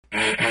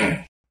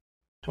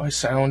Do I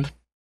sound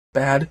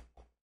bad?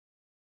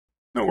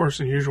 No worse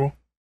than usual.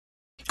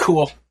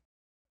 Cool.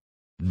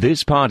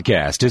 This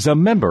podcast is a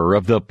member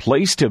of the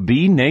Place to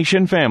Be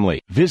Nation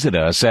family. Visit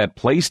us at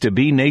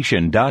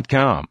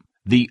placetobenation.com,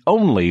 the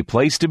only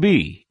place to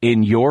be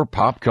in your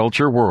pop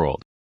culture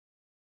world.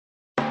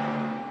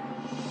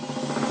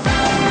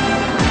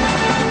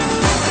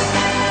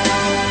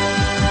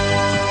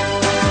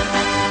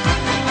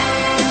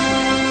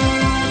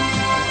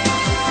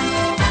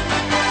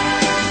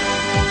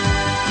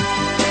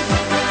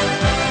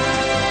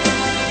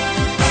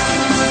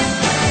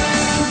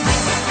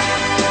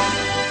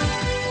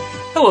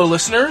 Hello,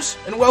 listeners,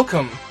 and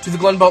welcome to the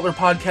Glenn Butler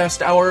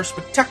Podcast Hour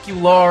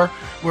Spectacular,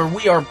 where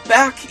we are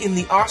back in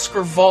the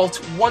Oscar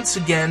vault once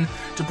again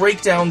to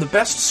break down the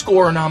Best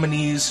Score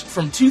nominees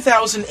from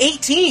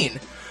 2018,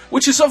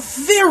 which is a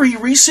very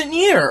recent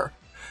year.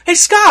 Hey,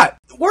 Scott,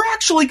 we're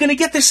actually going to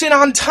get this in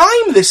on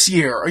time this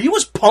year. Are you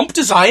as pumped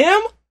as I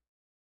am?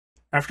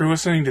 After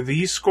listening to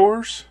these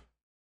scores?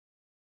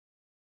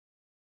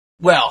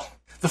 Well,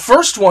 the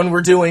first one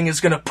we're doing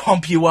is going to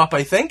pump you up,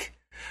 I think.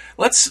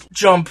 Let's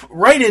jump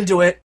right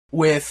into it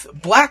with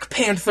Black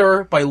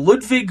Panther by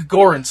Ludwig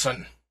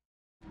Göransson.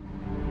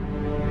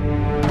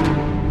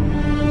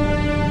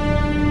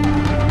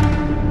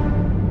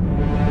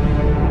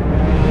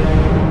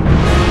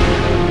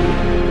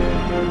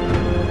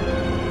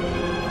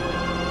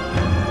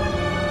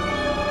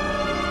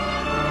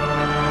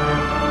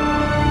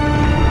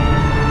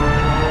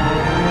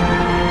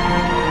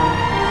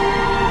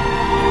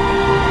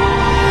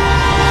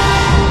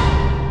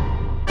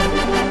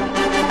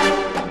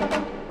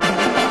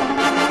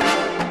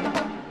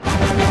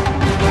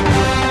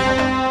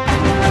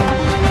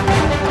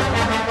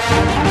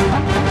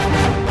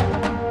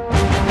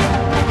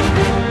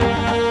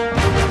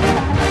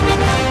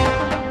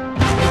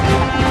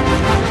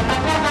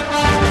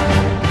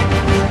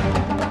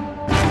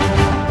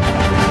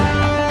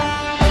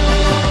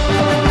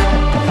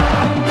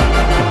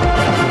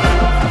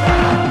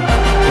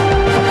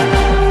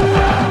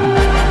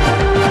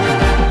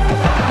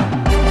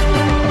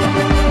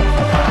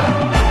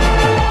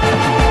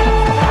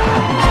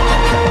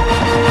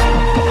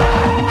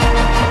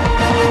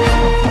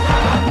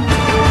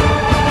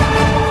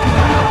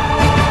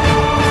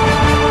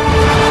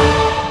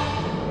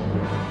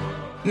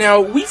 Now,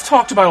 we've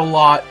talked about a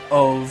lot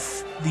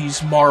of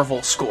these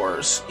Marvel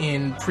scores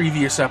in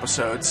previous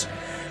episodes.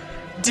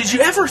 Did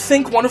you ever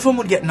think one of them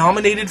would get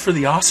nominated for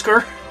the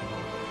Oscar?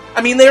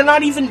 I mean, they're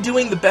not even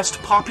doing the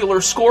Best Popular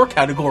Score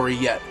category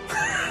yet.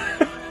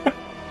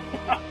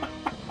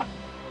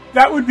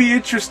 That would be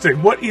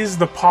interesting. What is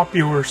the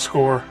popular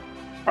score?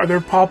 Are there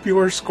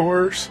popular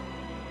scores?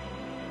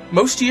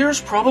 Most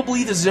years,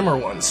 probably the Zimmer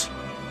ones.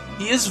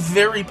 He is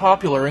very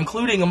popular,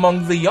 including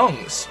among the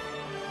youngs.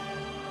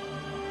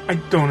 I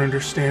don't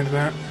understand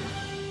that.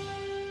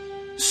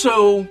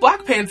 So,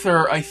 Black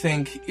Panther, I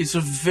think, is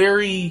a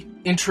very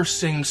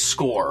interesting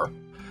score.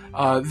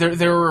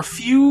 There are a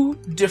few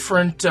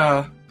different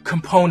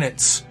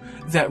components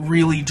that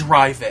really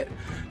drive it.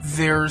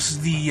 There's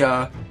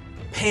the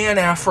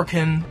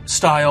Pan-African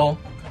style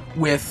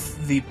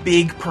with the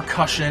big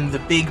percussion, the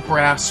big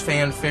brass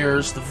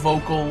fanfares, the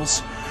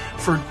vocals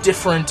for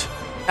different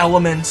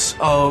elements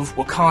of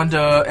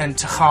Wakanda and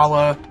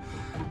T'Challa.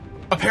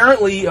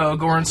 Apparently,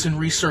 Göransson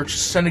researched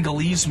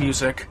Senegalese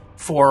music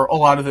for a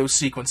lot of those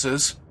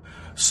sequences,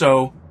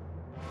 so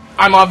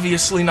I'm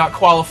obviously not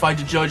qualified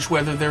to judge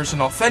whether there's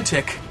an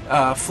authentic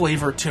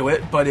flavor to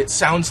it, but it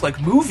sounds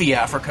like movie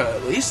Africa,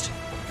 at least.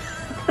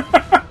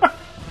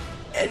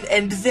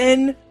 and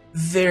then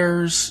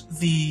there's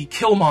the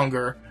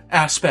Killmonger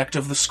aspect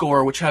of the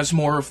score, which has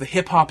more of the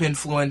hip-hop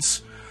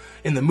influence.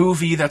 In the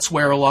movie, that's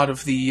where a lot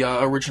of the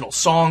original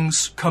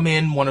songs come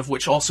in, one of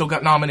which also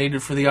got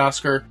nominated for the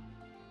Oscar.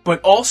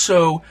 But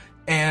also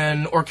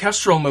an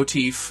orchestral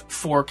motif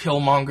for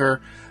Killmonger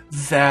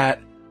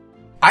that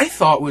I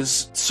thought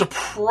was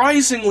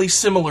surprisingly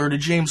similar to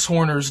James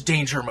Horner's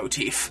Danger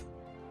motif.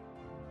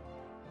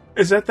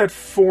 Is that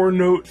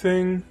 4-note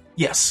thing?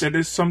 Yes. That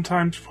is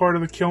sometimes part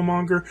of the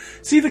Killmonger?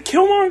 See, the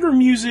Killmonger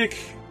music...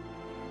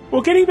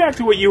 Well, getting back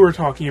to what you were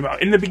talking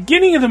about, in the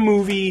beginning of the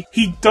movie,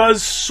 he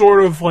does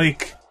sort of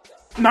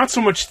not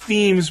so much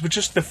themes, but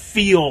just the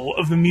feel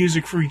of the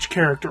music for each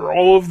character.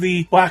 All of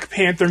the Black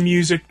Panther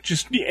music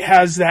just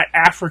has that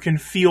African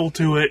feel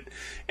to it,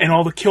 and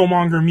all the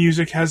Killmonger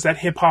music has that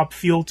hip-hop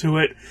feel to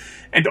it.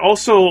 And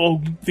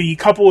also, the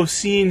couple of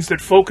scenes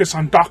that focus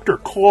on Dr.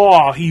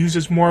 Claw, he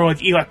uses more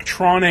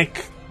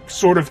electronic,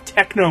 sort of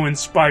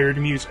techno-inspired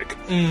music,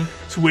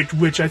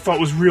 which I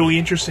thought was really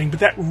interesting. But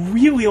that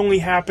really only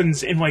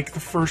happens in, the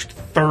first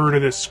third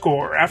of the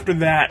score. After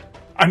that,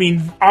 I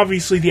mean,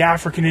 obviously the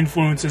African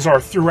influences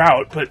are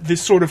throughout, but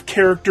this sort of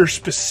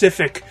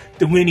character-specific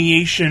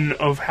delineation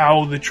of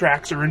how the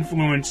tracks are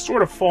influenced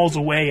sort of falls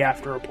away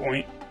after a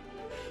point.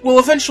 Well,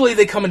 eventually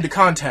they come into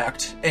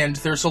contact, and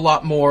there's a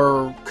lot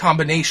more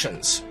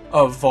combinations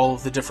of all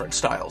of the different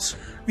styles.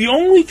 The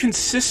only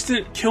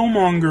consistent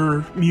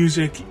Killmonger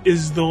music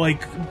is the,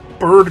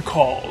 bird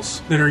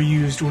calls that are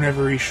used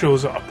whenever he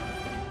shows up.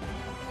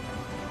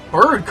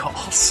 Bird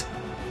calls?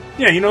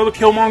 Yeah, you know the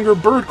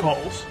Killmonger bird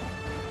calls.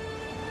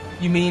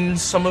 You mean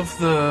some of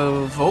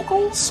the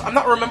vocals? I'm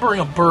not remembering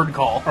a bird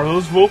call. Are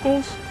those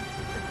vocals?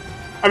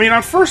 I mean,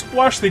 on first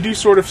blush, they do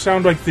sort of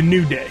sound like the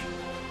New Day.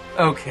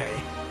 Okay.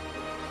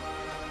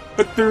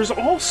 But there's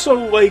also,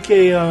 like,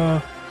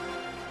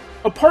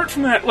 apart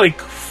from that, like,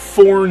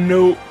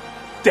 4-note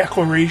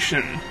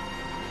declaration,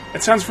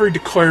 it sounds very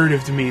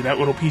declarative to me, that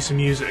little piece of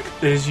music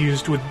that is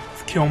used with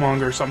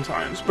Killmonger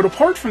sometimes. But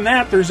apart from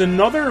that, there's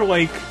another,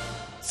 like,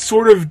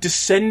 sort of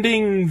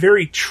descending,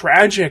 very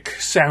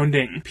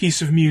tragic-sounding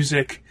piece of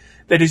music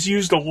that is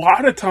used a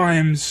lot of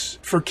times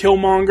for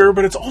Killmonger,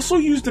 but it's also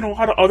used in a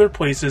lot of other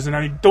places, and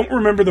I don't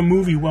remember the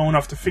movie well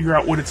enough to figure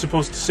out what it's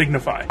supposed to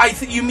signify.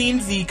 You mean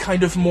the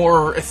kind of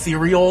more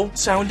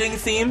ethereal-sounding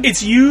theme?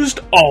 It's used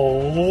a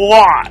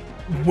lot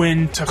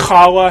when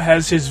T'Challa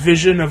has his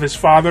vision of his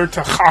father,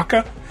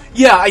 T'Chaka.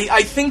 Yeah,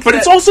 I think But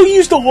it's also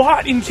used a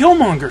lot in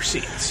Killmonger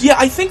scenes. Yeah,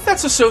 I think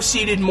that's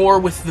associated more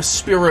with the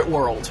spirit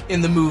world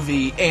in the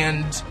movie,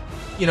 and,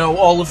 you know,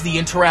 all of the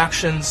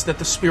interactions that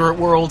the spirit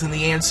world and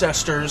the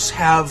ancestors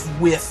have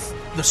with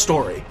the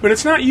story. But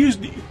it's not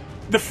used...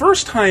 The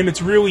first time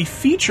it's really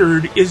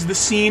featured is the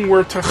scene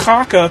where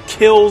T'Chaka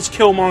kills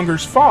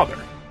Killmonger's father.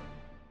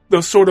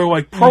 The sort of,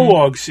 like,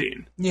 prologue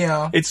scene.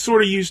 Yeah. It's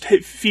sort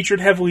of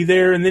featured heavily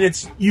there, and then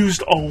it's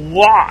used a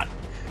lot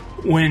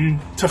when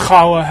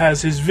T'Challa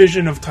has his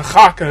vision of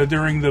T'Chaka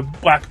during the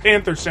Black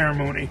Panther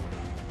ceremony.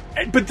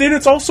 But then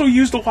it's also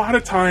used a lot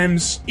of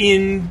times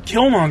in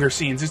Killmonger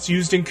scenes. It's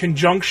used in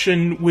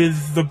conjunction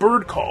with the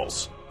bird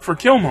calls for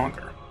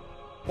Killmonger.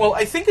 Well,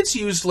 I think it's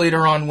used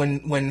later on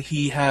when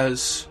he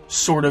has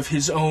sort of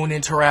his own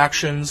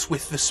interactions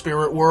with the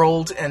spirit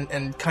world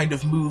and kind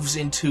of moves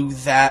into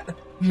that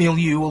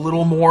milieu a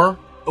little more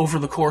over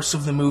the course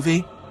of the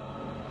movie.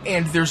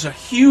 And there's a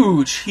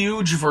huge,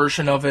 huge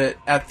version of it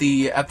at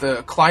the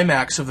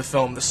climax of the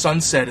film, the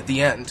sunset at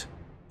the end.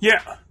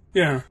 Yeah.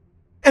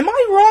 Am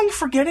I wrong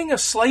for getting a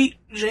slight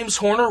James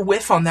Horner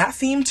whiff on that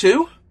theme,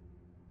 too?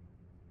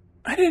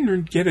 I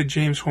didn't get a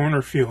James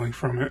Horner feeling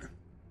from it.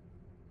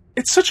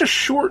 It's such a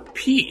short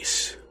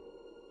piece.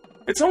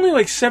 It's only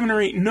like 7 or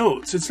 8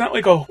 notes. It's not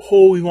like a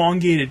whole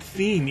elongated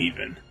theme,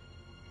 even.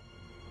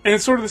 And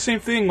it's sort of the same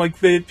thing, like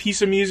the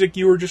piece of music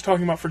you were just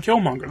talking about for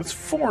Killmonger. That's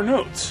 4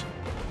 notes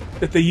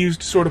that they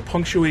used to sort of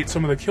punctuate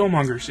some of the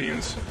Killmonger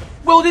scenes.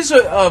 Well, it is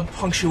a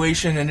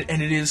punctuation, and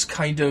it is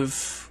kind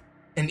of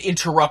an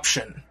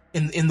interruption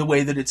in the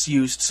way that it's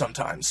used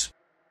sometimes.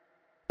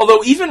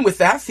 Although, even with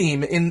that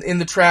theme, in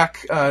the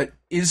track,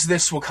 Is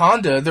This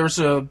Wakanda, there's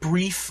a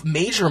brief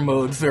major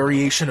mode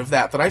variation of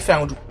that I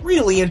found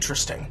really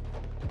interesting.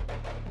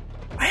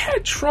 I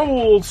had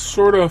trouble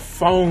sort of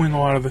following a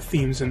lot of the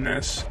themes in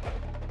this.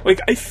 Like,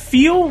 I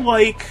feel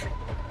like...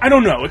 I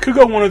don't know, it could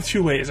go one of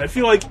 2 ways. I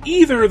feel like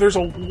either there's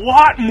a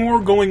lot more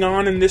going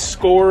on in this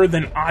score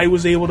than I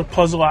was able to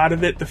puzzle out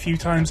of it the few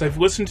times I've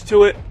listened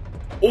to it,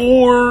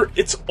 or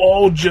it's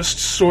all just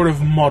sort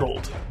of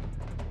muddled.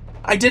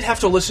 I did have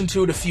to listen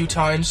to it a few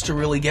times to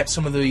really get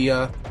some of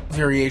the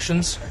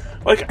variations.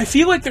 Like, I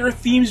feel like there are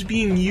themes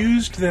being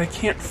used that I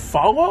can't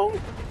follow.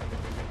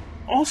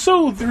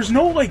 Also, there's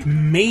no, like,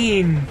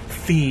 main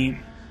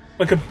theme.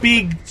 Like a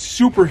big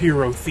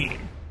superhero theme.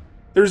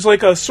 There's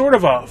like a sort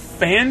of a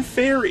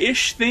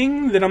fanfare-ish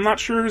thing that I'm not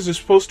sure is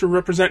supposed to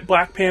represent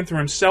Black Panther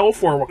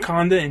himself or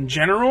Wakanda in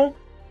general.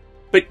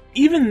 But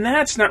even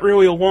that's not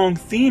really a long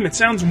theme. It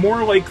sounds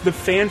more like the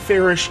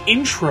fanfare-ish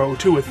intro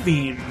to a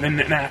theme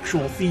than an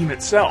actual theme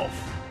itself.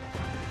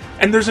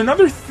 And there's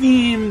another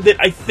theme that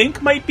I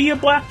think might be a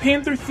Black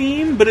Panther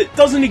theme, but it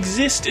doesn't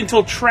exist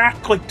until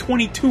track like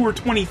 22 or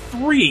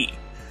 23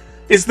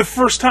 is the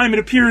first time it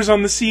appears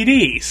on the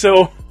CD,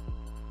 so...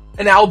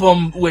 An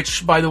album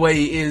which, by the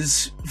way,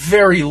 is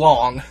very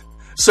long.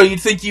 So you'd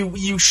think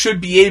you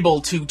should be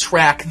able to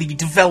track the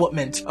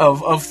development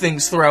of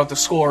things throughout the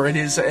score. It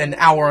is an 1.5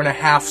 hour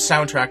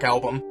soundtrack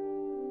album.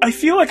 I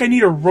feel like I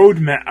need a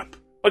roadmap.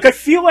 Like, I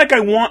feel like I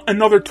want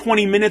another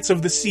 20 minutes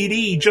of the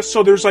CD just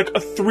so there's like a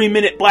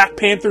 3-minute Black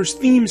Panther's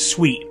theme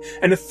suite,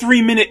 and a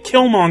 3-minute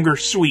Killmonger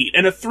suite,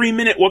 and a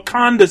 3-minute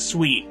Wakanda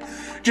suite.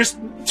 Just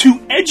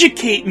to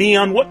educate me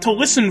on what to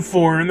listen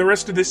for in the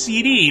rest of the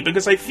CD,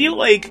 because I feel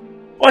like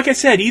I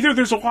said, either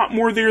there's a lot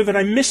more there that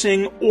I'm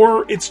missing,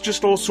 or it's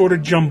just all sort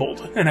of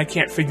jumbled, and I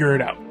can't figure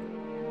it out.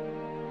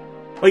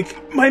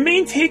 Like, my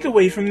main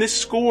takeaway from this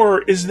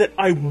score is that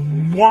I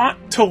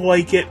want to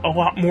like it a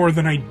lot more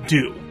than I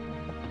do.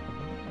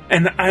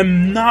 And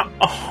I'm not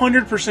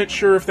 100%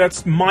 sure if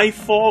that's my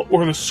fault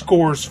or the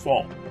score's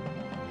fault.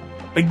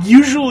 Like,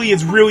 usually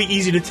it's really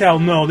easy to tell,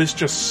 no, this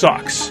just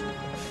sucks.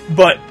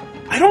 But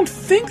I don't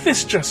think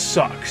this just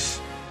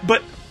sucks.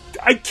 But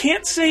I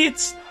can't say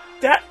it's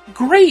that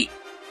great.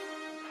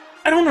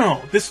 I don't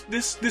know.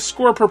 This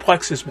score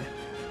perplexes me.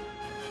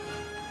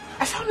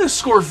 I found this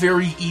score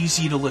very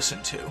easy to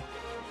listen to,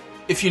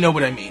 if you know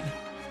what I mean.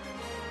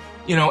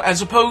 You know,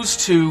 as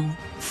opposed to,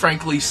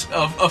 frankly,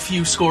 a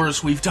few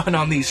scores we've done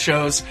on these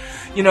shows.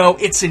 You know,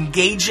 it's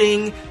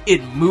engaging,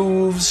 it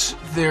moves,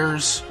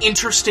 there's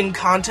interesting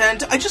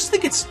content. I just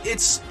think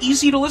it's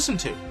easy to listen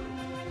to.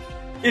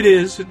 It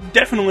is,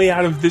 definitely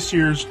out of this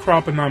year's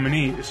crop of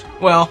nominees.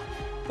 Well,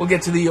 we'll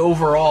get to the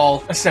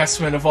overall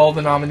assessment of all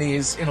the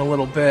nominees in a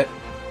little bit.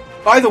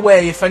 By the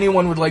way, if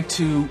anyone would like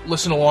to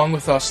listen along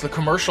with us, the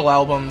commercial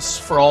albums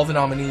for all the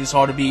nominees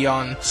ought to be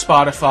on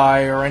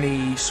Spotify or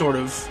any sort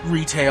of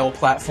retail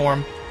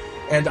platform.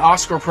 And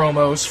Oscar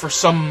promos for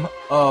some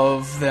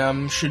of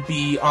them should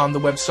be on the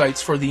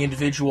websites for the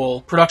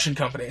individual production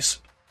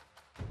companies.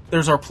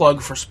 There's our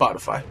plug for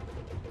Spotify.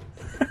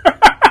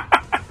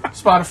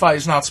 Spotify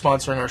is not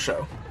sponsoring our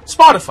show.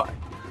 Spotify,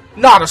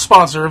 not a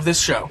sponsor of this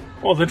show.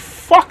 Well, then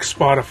fuck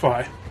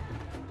Spotify.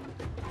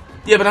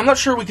 Yeah, but I'm not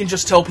sure we can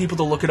just tell people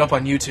to look it up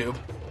on YouTube.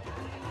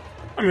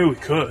 I mean, we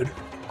could.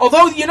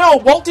 Although, you know,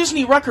 Walt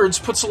Disney Records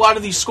puts a lot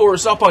of these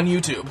scores up on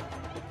YouTube.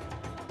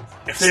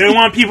 If they didn't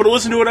want people to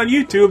listen to it on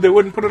YouTube, they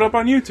wouldn't put it up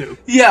on YouTube.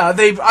 Yeah,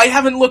 I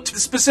haven't looked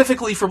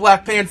specifically for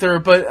Black Panther,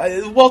 but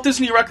Walt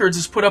Disney Records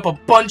has put up a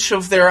bunch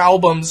of their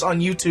albums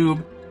on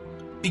YouTube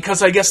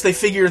because I guess they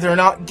figure they're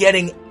not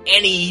getting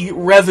any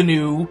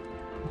revenue,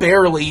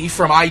 barely,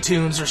 from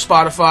iTunes or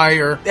Spotify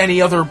or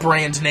any other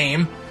brand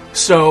name.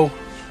 So,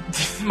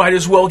 might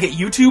as well get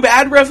YouTube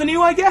ad revenue,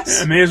 I guess?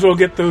 Yeah, may as well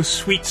get those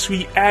sweet,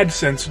 sweet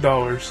AdSense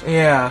dollars.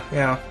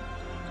 Yeah.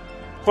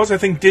 Plus, I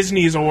think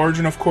Disney is a large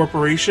enough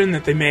corporation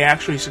that they may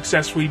actually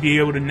successfully be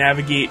able to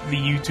navigate the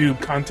YouTube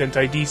Content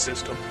ID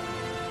system.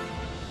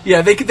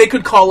 Yeah, they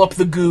could call up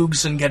the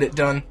Googs and get it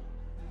done.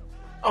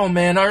 Oh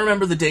man, I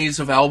remember the days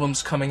of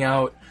albums coming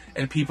out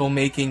and people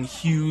making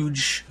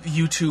huge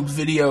YouTube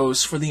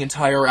videos for the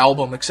entire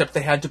album, except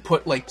they had to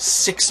put like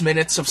 6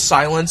 minutes of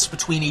silence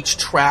between each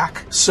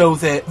track so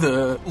that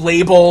the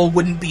label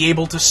wouldn't be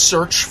able to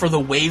search for the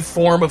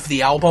waveform of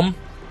the album.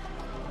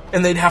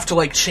 And they'd have to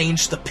like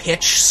change the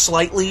pitch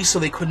slightly so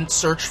they couldn't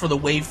search for the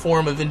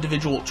waveform of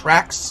individual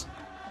tracks.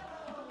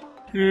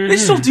 Mm-hmm. They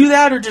still do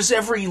that, or does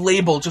every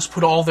label just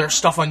put all their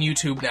stuff on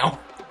YouTube now?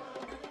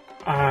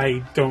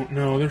 I don't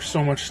know. There's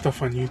so much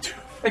stuff on YouTube.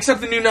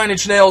 Except the new Nine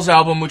Inch Nails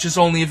album, which is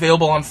only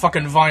available on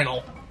fucking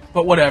vinyl.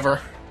 But whatever.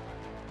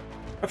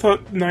 I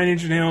thought Nine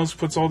Inch Nails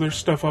puts all their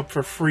stuff up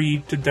for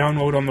free to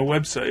download on the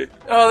website.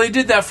 Oh, they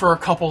did that for a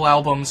couple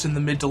albums in the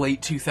mid to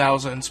late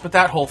 2000s, but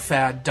that whole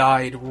fad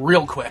died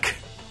real quick.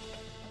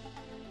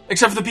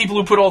 Except for the people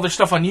who put all their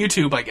stuff on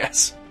YouTube, I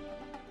guess.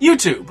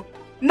 YouTube,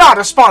 not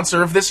a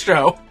sponsor of this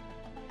show.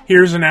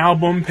 Here's an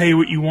album, pay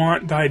what you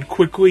want, died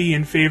quickly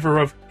in favor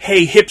of,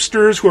 hey,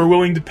 hipsters who are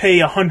willing to pay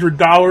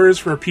 $100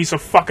 for a piece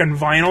of fucking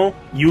vinyl,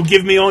 you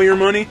give me all your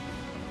money?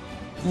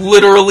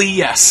 Literally,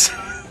 yes.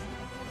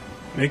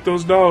 Make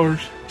those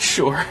dollars.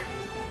 Sure.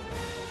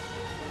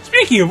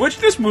 Speaking of which,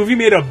 this movie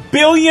made $1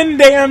 billion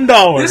damn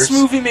dollars. This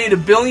movie made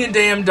 $1 billion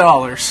damn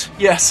dollars.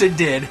 Yes, it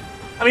did.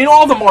 I mean,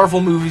 all the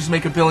Marvel movies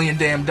make $1 billion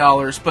damn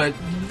dollars, but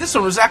this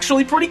one was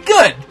actually pretty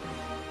good.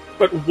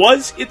 But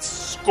was its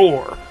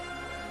score?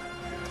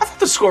 I thought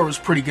the score was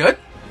pretty good.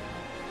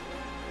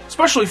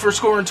 Especially for a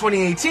score in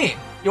 2018.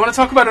 You want to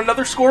talk about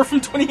another score from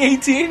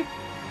 2018?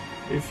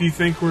 If you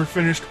think we're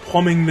finished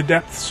plumbing the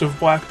depths of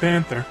Black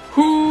Panther.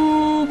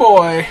 Hoo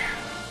boy.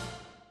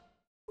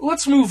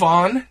 Let's move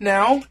on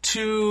now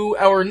to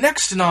our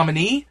next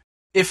nominee,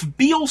 If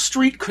Beale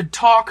Street Could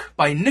Talk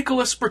by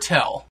Nicholas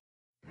Britell.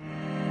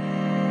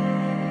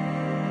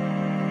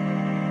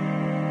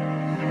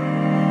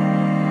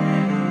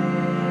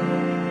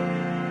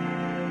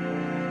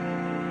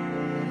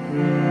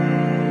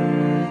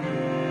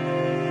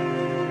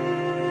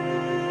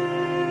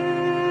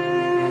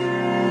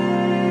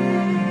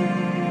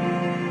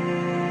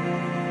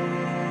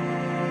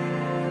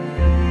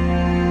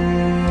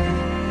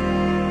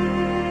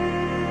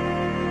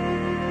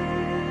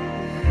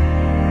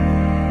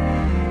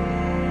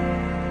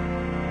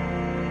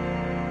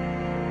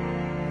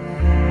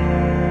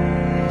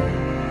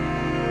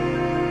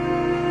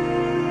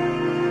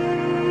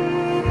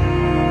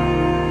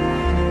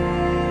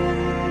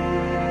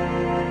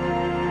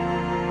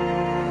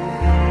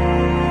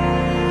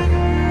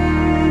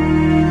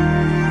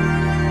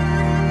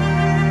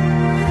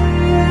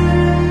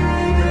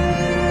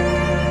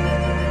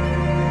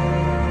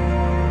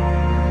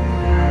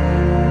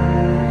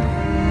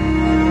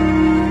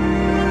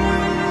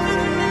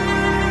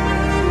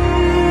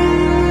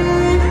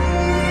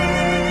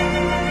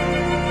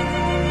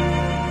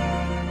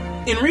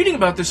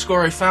 About this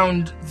score, I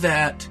found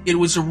that it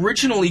was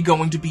originally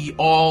going to be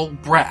all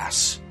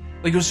brass.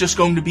 Like, it was just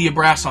going to be a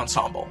brass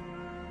ensemble,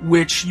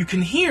 which you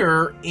can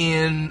hear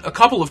in a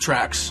couple of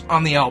tracks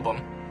on the album.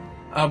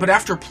 But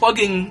after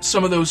plugging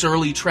some of those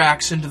early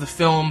tracks into the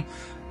film,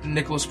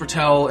 Nicholas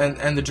Britell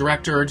and the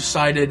director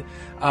decided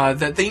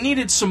that they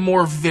needed some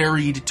more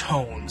varied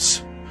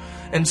tones.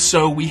 And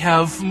so we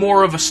have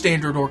more of a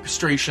standard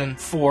orchestration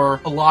for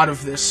a lot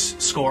of this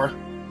score.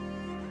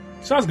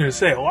 So I was going to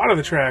say, a lot of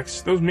the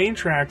tracks, those main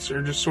tracks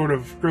are just sort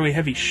of really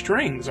heavy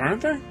strings, aren't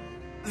they?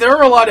 There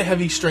are a lot of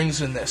heavy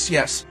strings in this,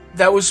 yes.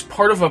 That was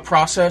part of a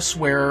process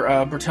where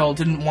Bertel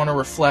didn't want to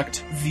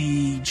reflect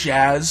the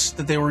jazz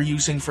that they were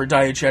using for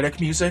diegetic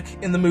music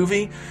in the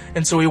movie,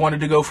 and so he wanted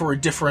to go for a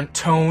different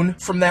tone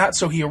from that,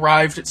 so he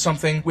arrived at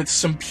something with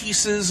some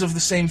pieces of the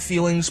same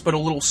feelings, but a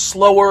little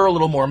slower, a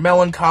little more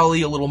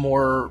melancholy, a little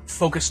more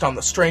focused on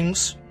the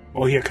strings.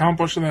 Well, he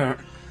accomplished that.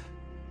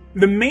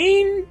 The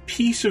main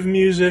piece of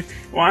music,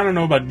 well, I don't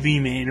know about the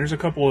main, there's a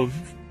couple of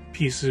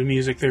pieces of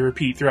music they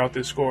repeat throughout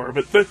this score,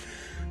 but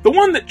the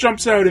one that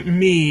jumps out at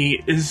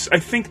me is, I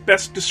think,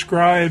 best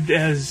described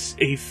as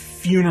a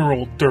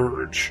funeral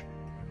dirge.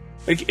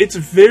 Like, it's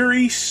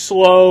very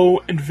slow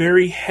and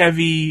very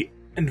heavy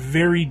and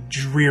very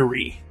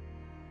dreary.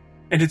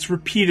 And it's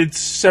repeated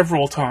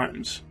several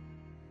times.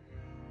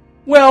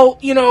 Well,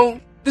 you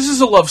know, this is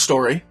a love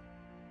story,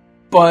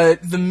 but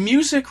the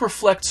music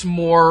reflects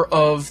more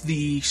of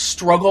the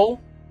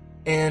struggle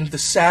and the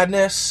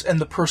sadness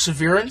and the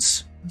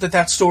perseverance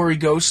that story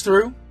goes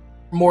through,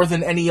 more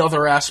than any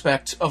other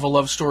aspect of a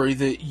love story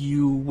that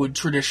you would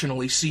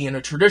traditionally see in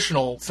a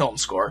traditional film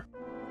score.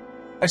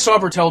 I saw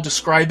Bertel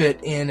describe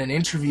it in an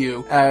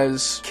interview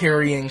as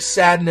carrying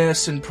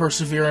sadness and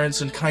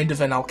perseverance and kind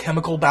of an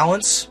alchemical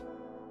balance,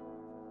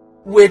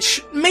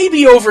 which may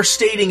be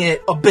overstating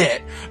it a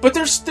bit, but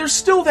there's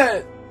still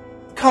that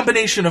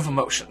combination of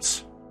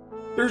emotions.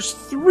 There's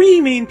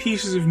 3 main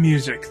pieces of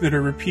music that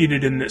are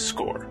repeated in this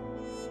score.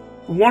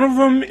 One of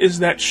them is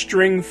that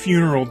string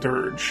funeral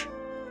dirge.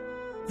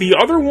 The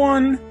other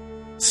one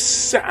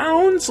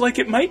sounds like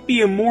it might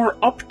be a more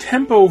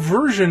up-tempo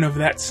version of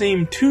that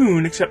same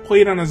tune, except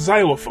played on a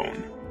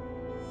xylophone.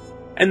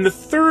 And the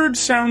third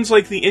sounds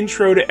like the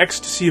intro to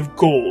Ecstasy of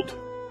Gold.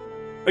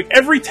 Like,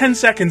 every 10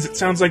 seconds it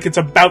sounds like it's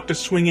about to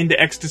swing into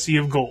Ecstasy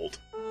of Gold.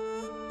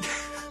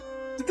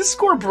 Did this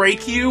score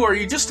break you, or are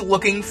you just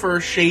looking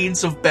for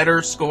shades of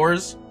better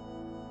scores?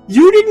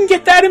 You didn't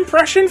get that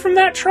impression from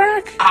that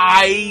track?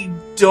 I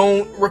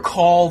don't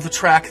recall the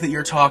track that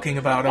you're talking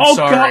about. I'm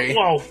sorry.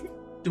 God,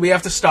 do we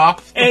have to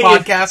stop the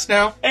podcast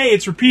now?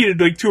 It's repeated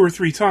like 2 or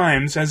 3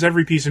 times, as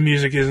every piece of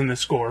music is in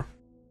this score.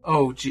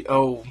 Oh, gee,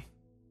 oh.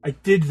 I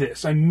did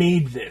this. I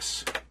made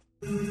this.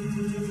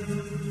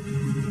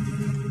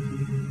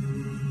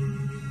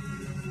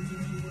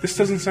 This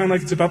doesn't sound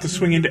like it's about to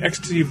swing into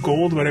Ecstasy of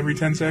Gold about every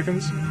 10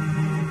 seconds.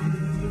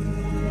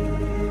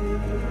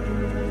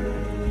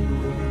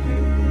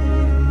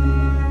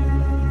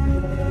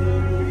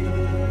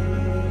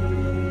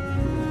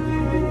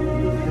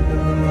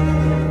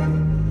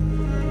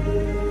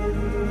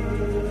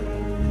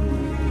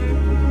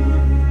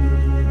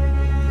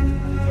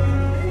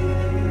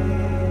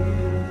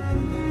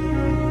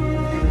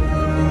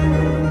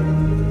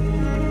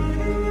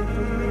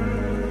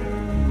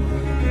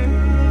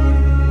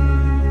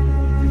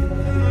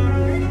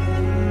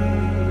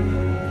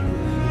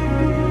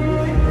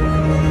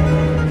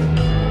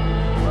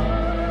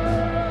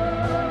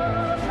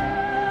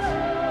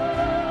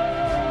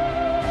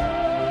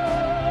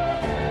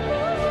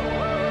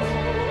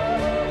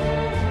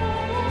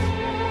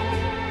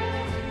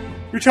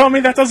 You're telling me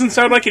that doesn't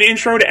sound like an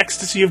intro to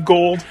Ecstasy of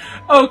Gold?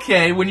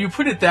 Okay, when you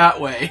put it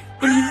that way.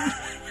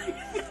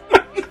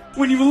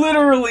 When you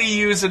literally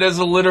use it as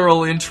a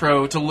literal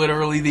intro to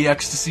literally the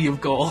Ecstasy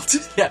of Gold.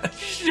 Yeah,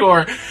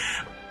 sure.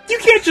 You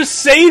can't just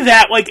say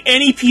that like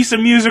any piece of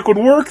music would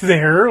work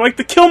there. Like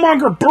the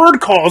Killmonger Bird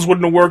Calls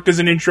wouldn't have worked as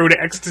an intro to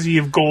Ecstasy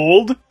of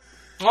Gold.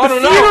 I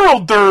don't know. The Funeral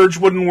Dirge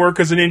wouldn't work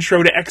as an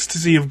intro to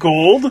Ecstasy of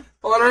Gold.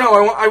 Well, I don't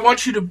know. I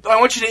want you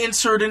to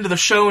insert into the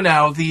show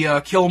now the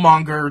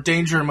Killmonger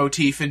Danger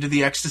motif into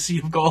the Ecstasy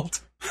of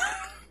Gold.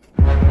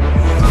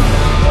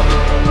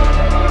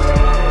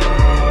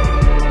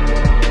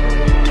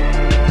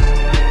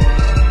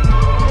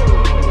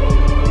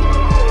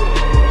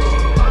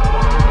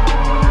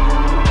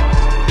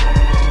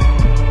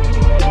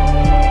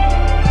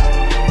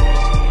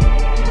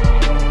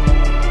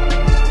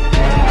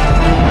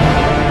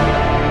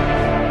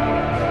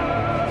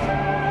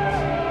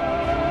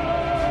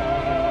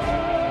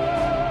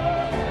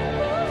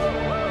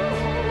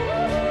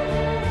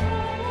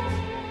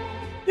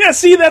 Yeah,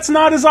 see, that's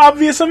not as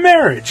obvious a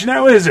marriage,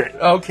 now is it?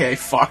 Okay,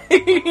 fine.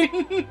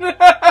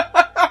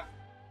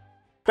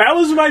 That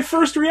was my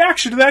first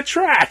reaction to that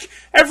track.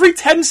 Every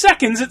 10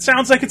 seconds, it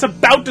sounds like it's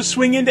about to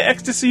swing into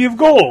Ecstasy of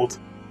Gold.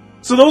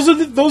 So those are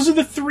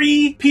the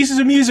 3 pieces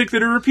of music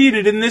that are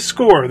repeated in this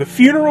score. The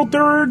Funeral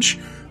Dirge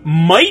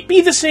might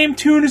be the same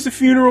tune as the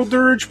Funeral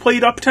Dirge,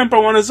 played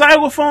up-tempo on a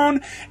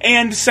xylophone,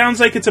 and sounds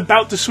like it's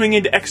about to swing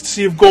into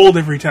Ecstasy of Gold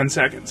every 10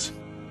 seconds.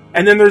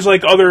 And then there's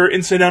like other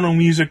incidental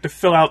music to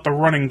fill out the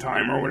running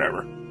time or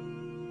whatever.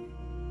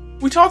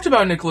 We talked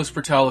about Nicholas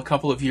Bertel a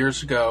couple of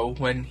years ago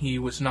when he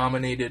was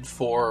nominated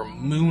for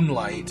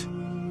Moonlight,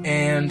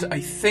 and I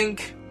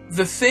think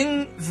the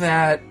thing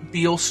that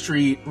Beale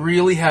Street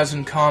really has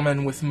in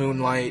common with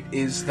Moonlight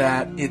is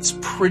that it's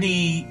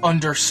pretty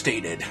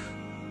understated.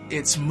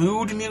 It's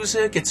mood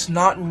music, it's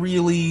not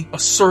really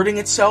asserting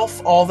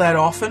itself all that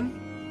often.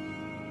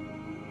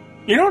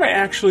 You know what I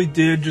actually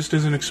did just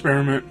as an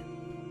experiment?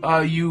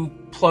 You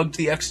plugged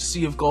the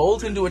Ecstasy of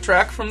Gold into a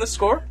track from the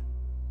score?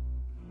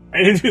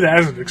 I didn't do that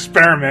as an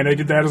experiment. I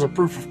did that as a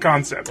proof of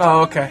concept.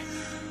 Oh, okay.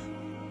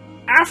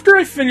 After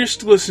I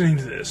finished listening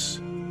to this,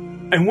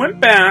 I went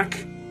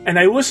back and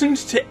I listened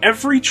to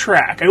every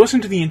track. I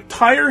listened to the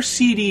entire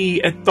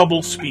CD at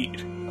double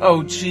speed.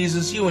 Oh,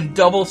 Jesus, you in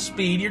double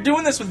speed. You're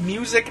doing this with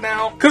music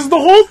now? Because the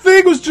whole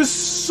thing was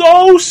just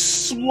so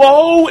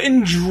slow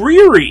and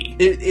dreary.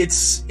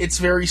 It's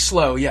very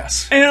slow,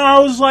 yes. And I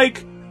was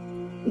like,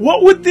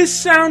 what would this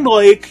sound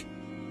like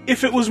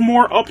if it was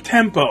more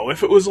up-tempo?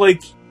 If it was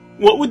like,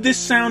 what would this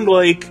sound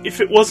like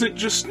if it wasn't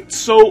just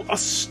so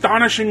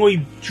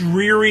astonishingly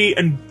dreary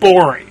and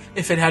boring?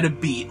 If it had a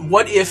beat.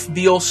 What if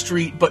Beale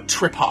Street but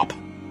trip-hop?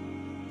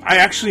 I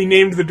actually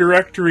named the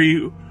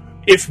directory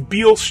If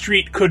Beale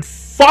Street Could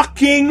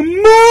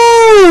Fucking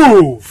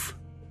Move!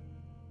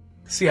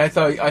 See, I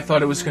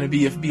thought it was going to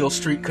be If Beale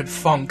Street Could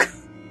Funk.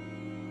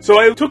 So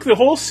I took the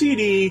whole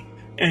CD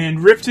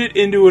and ripped it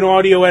into an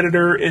audio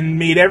editor and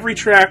made every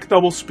track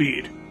double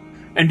speed.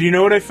 And do you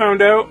know what I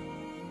found out?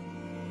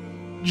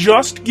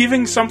 Just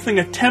giving something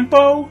a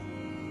tempo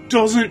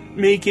doesn't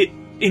make it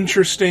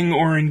interesting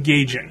or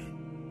engaging.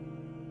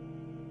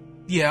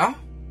 Yeah?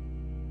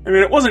 I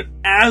mean, it wasn't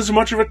as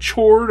much of a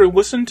chore to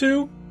listen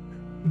to,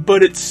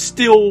 but it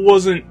still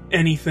wasn't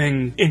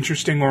anything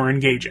interesting or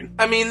engaging.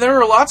 I mean,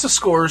 there are lots of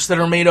scores that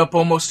are made up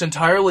almost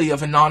entirely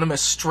of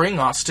anonymous string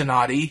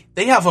ostinati.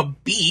 They have a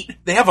beat.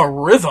 They have a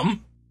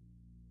rhythm.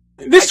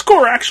 This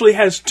score actually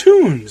has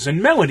tunes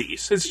and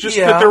melodies. It's just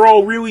that they're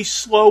all really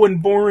slow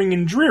and boring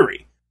and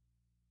dreary.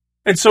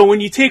 And so when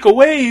you take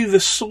away the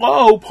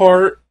slow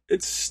part,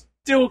 it's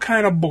still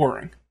kind of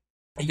boring.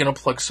 Are you going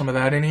to plug some of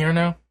that in here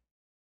now?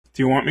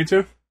 Do you want me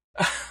to?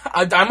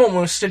 I'm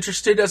almost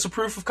interested as a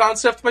proof of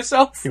concept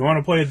myself. You want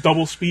to play a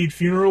double-speed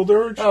funeral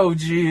dirge? Oh,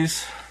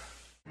 jeez.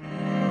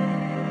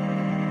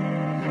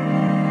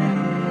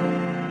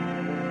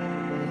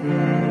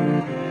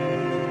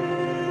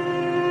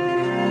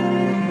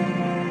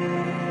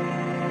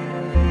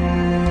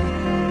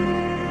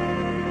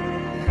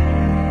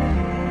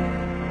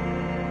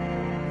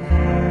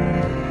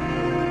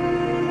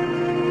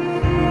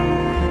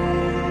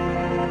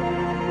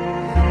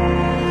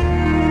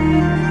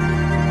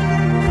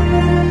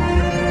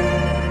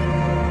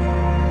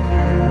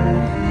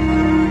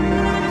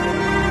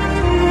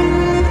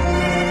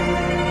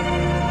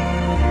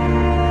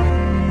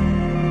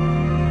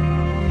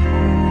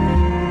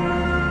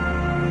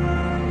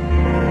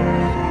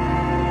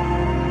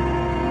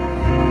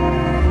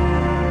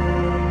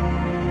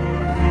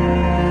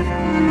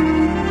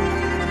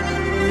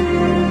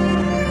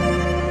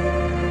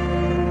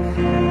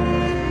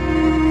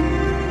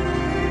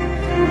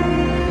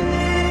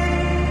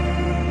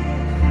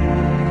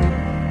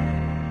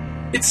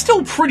 It's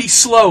still pretty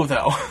slow,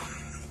 though.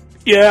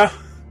 Yeah.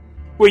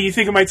 Well, you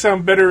think it might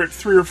sound better at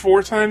 3 or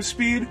 4 times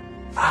speed?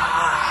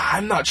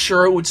 I'm not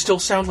sure it would still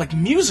sound like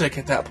music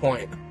at that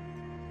point.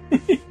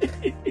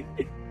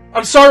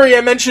 I'm sorry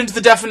I mentioned the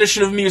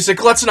definition of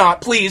music. Let's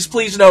not. Please,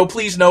 please no,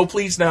 please no,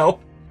 please no.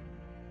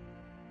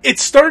 It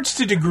starts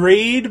to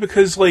degrade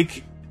because,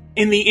 like,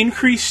 in the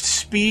increased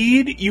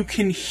speed, you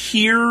can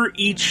hear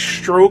each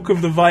stroke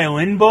of the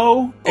violin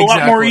bow a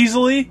lot more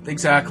easily.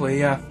 Exactly,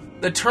 yeah.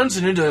 That turns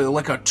it into,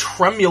 like, a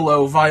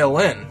tremolo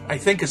violin, I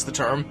think is the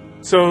term.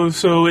 So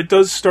it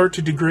does start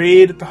to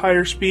degrade at the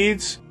higher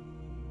speeds?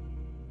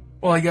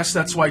 Well, I guess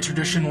that's why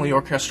traditionally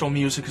orchestral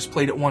music is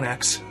played at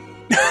 1x.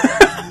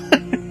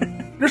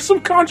 There's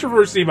some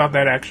controversy about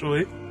that,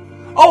 actually.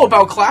 Oh,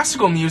 about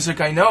classical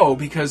music, I know,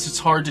 because it's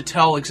hard to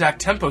tell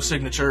exact tempo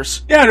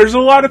signatures. Yeah, there's a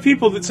lot of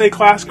people that say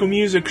classical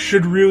music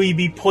should really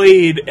be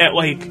played at,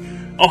 like,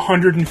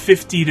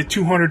 150 to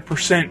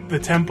 200% the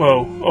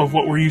tempo of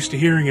what we're used to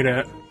hearing it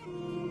at.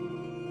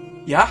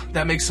 Yeah,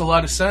 that makes a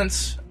lot of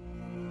sense.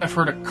 I've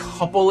heard a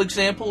couple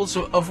examples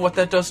of what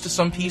that does to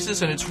some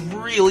pieces, and it's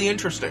really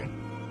interesting.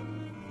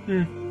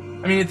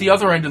 I mean, at the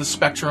other end of the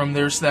spectrum,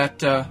 there's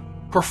that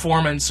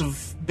performance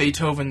of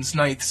Beethoven's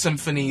Ninth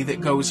Symphony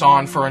that goes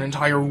on for an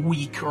entire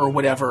week or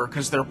whatever,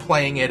 because they're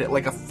playing it at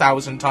like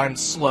 1,000 times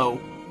slow.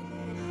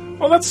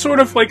 Well, that's sort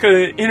of like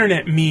an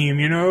internet meme,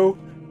 you know?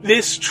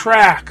 This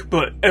track,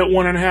 but at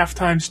 1.5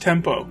 times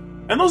tempo.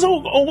 And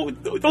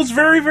those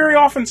very, very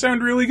often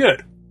sound really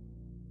good.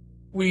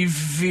 We've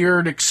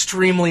veered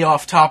extremely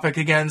off topic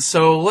again,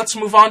 so let's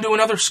move on to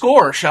another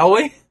score, shall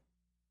we?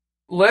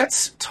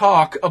 Let's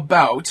talk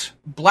about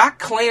Black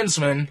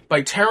Klansman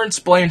by Terence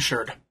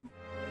Blanchard.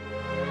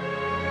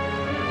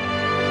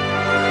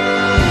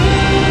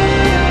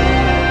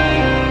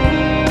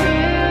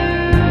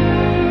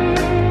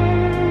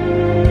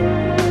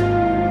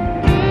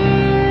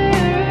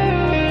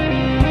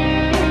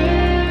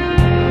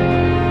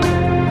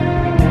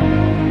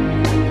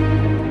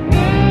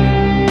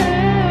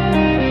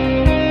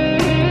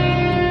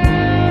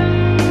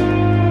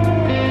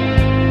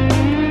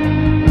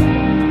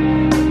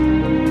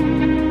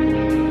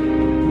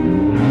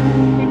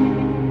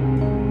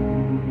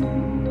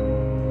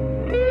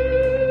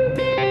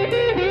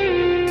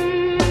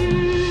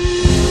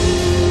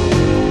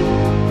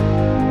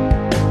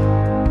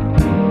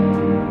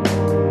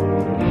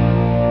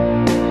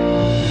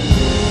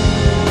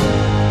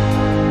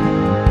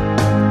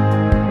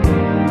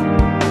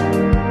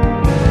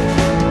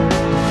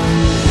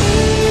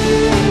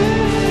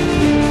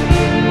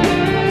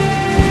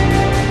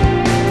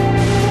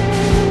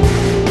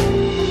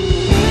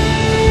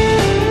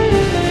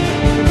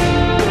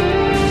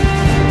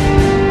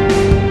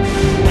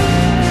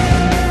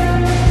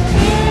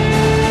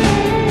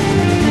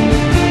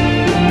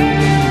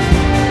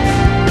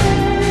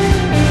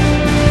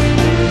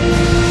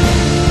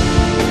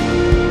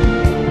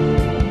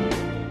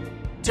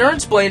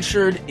 Terence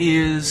Blanchard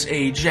is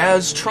a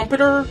jazz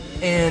trumpeter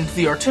and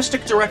the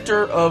artistic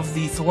director of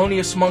the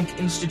Thelonious Monk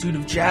Institute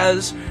of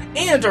Jazz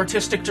and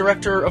artistic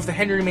director of the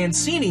Henry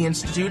Mancini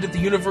Institute at the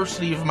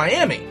University of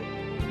Miami.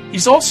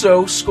 He's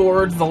also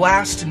scored the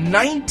last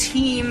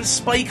 19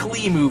 Spike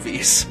Lee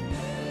movies.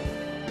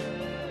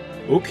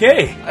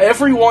 Okay.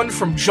 Everyone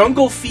from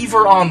Jungle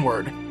Fever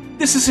onward.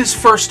 This is his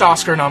first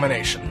Oscar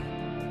nomination.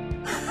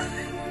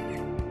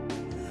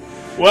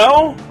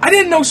 Well, I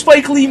didn't know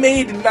Spike Lee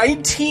made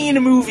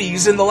 19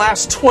 movies in the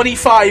last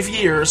 25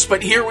 years,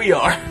 but here we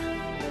are.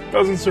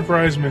 doesn't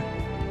surprise me.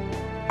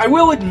 I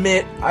will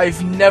admit,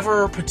 I've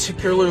never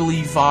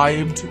particularly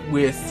vibed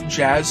with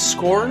jazz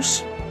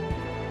scores.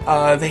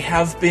 They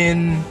have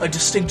been a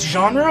distinct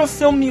genre of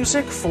film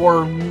music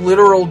for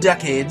literal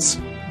decades,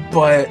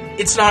 but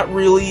it's not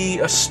really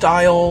a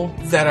style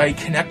that I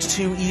connect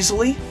to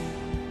easily.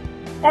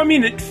 I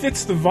mean, it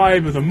fits the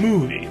vibe of the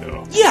movie,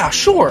 though. Yeah,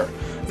 sure.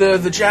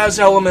 The jazz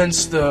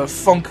elements, the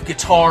funk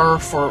guitar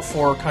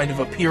for kind of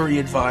a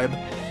period vibe.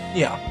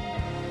 Yeah.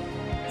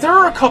 There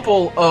are a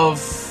couple of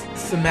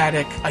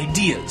thematic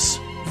ideas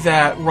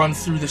that run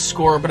through the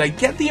score, but I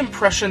get the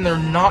impression they're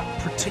not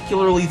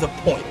particularly the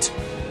point.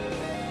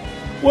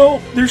 Well,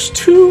 there's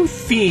two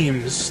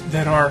themes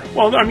that are...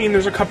 Well, I mean,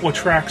 there's a couple of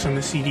tracks on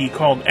the CD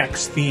called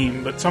X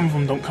Theme, but some of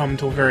them don't come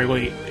until very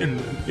late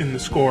in the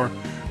score.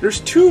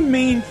 There's two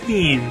main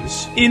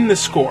themes in the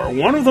score.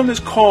 One of them is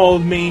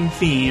called Main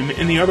Theme,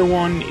 and the other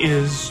one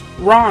is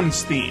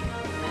Ron's theme.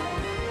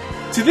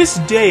 To this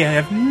day, I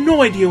have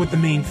no idea what the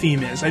main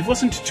theme is. I've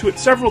listened to it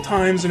several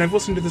times, and I've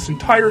listened to this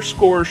entire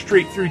score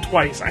straight through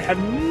twice. I have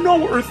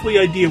no earthly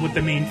idea what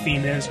the main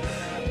theme is.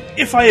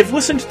 If I have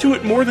listened to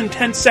it more than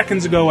 10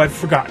 seconds ago, I've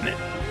forgotten it.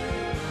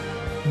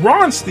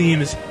 Ron's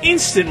theme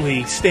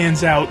instantly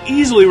stands out,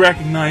 easily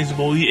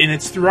recognizable, and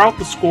it's throughout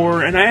the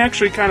score, and I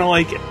actually kind of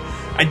like it.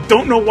 I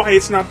don't know why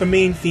it's not the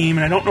main theme,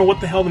 and I don't know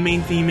what the hell the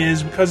main theme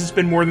is, because it's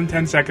been more than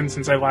 10 seconds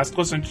since I last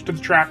listened to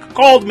the track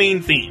called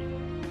Main Theme.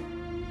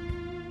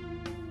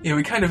 Yeah,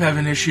 we kind of have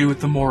an issue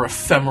with the more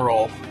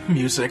ephemeral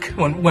music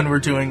when we're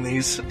doing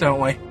these,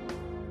 don't we?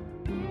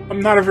 I'm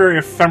not a very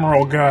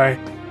ephemeral guy.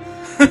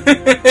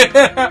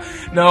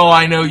 No,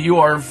 I know you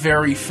are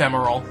very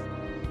ephemeral.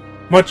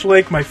 Much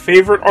like my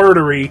favorite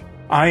artery,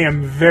 I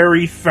am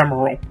very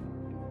femoral.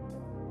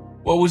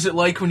 What was it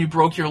like when you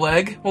broke your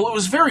leg? Well, it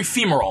was very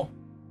femoral.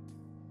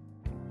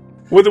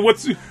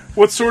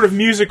 What sort of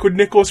music would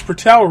Nicholas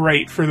Pertel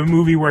write for the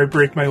movie where I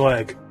break my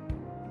leg?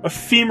 A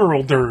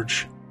femoral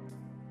dirge.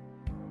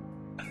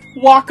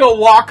 Waka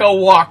waka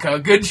waka.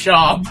 Good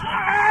job.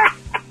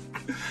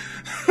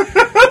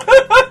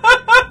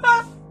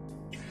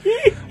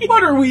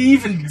 What are we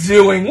even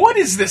doing? What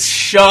is this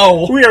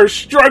show? We are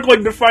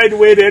struggling to find a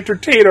way to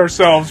entertain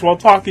ourselves while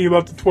talking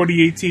about the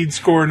 2018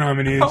 score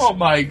nominees. Oh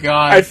my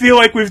god. I feel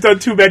like we've done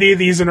too many of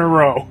these in a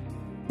row.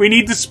 We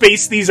need to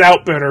space these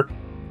out better.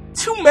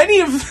 Too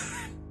many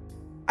of...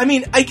 I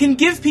mean, I can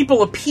give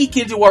people a peek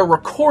into our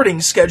recording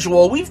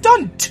schedule. We've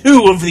done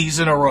 2 of these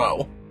in a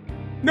row.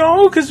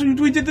 No, because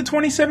we did the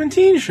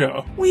 2017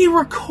 show. We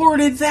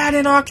recorded that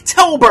in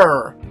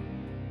October.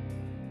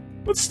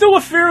 But still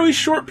a fairly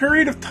short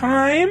period of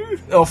time.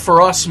 Oh,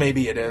 for us,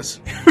 maybe it is.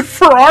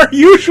 For our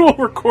usual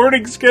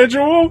recording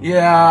schedule?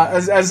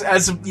 Yeah,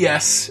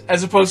 yes,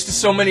 as opposed to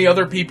so many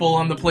other people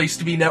on the Place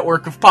to Be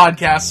network of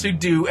podcasts who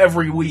do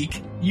every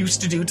week,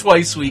 used to do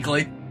twice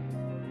weekly.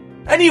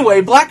 Anyway,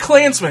 Black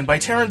Klansman by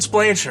Terence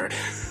Blanchard.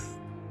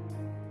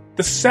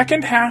 The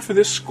second half of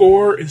this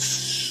score is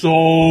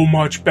so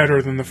much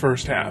better than the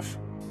first half.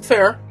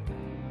 Fair.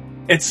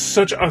 It's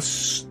such a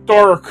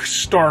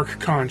stark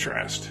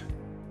contrast.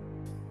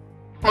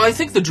 Well, I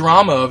think the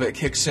drama of it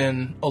kicks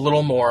in a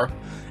little more,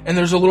 and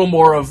there's a little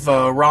more of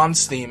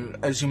Ron's theme,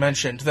 as you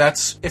mentioned.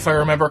 That's, if I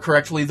remember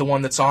correctly, the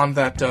one that's on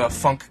that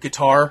funk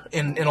guitar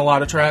in a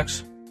lot of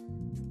tracks.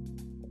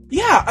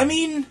 Yeah, I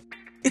mean,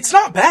 it's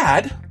not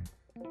bad.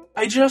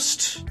 I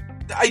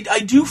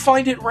do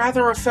find it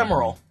rather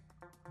ephemeral.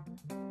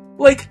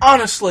 Like,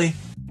 honestly,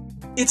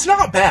 it's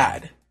not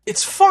bad.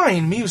 It's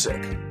fine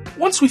music.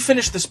 Once we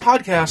finish this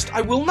podcast,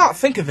 I will not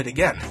think of it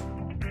again.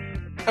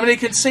 I mean, I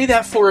can say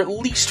that for at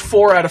least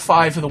 4 out of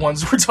 5 of the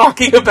ones we're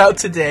talking about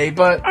today,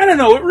 but... I don't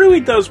know, it really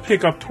does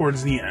pick up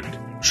towards the end.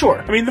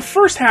 Sure. I mean, the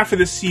first half of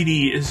this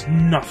CD is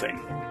nothing.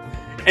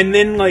 And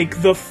then,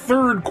 like, the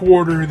third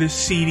quarter of this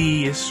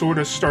CD is sort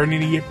of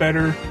starting to get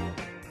better.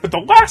 But the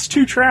last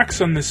 2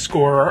 tracks on this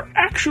score are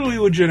actually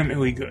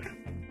legitimately good.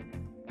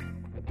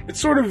 It's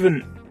sort of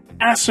an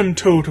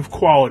asymptote of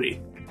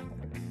quality.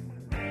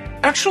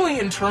 Actually,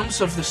 in terms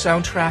of the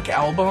soundtrack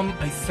album,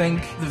 I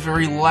think the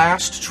very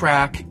last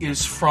track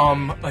is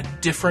from a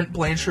different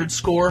Blanchard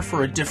score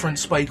for a different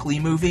Spike Lee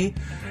movie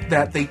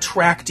that they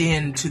tracked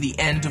in to the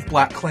end of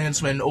Black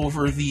Klansman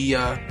over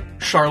the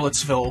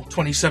Charlottesville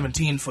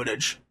 2017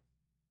 footage.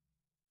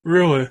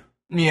 Really?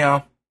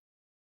 Yeah.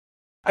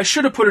 I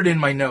should have put it in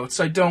my notes.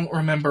 I don't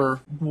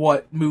remember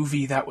what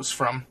movie that was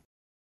from.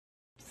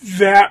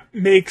 That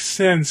makes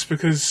sense,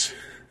 because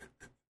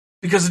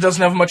Because it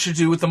doesn't have much to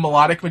do with the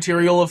melodic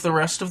material of the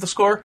rest of the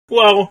score?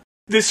 Well,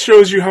 this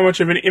shows you how much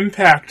of an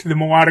impact the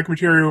melodic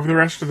material of the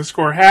rest of the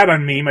score had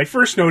on me. My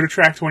first note of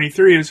track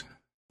 23 is,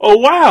 oh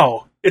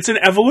wow, it's an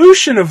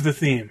evolution of the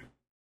theme.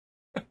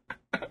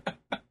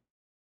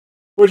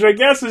 Which I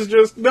guess is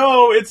just,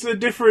 no, it's a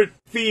different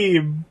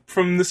theme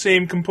from the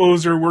same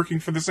composer working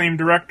for the same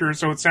director,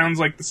 so it sounds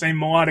like the same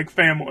melodic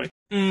family.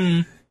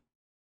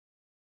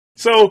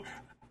 So,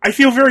 I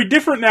feel very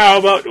different now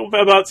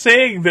about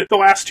saying that the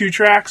last two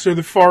tracks are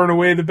the far and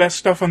away the best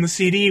stuff on the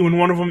CD when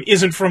one of them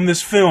isn't from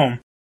this film.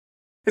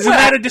 Isn't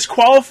that a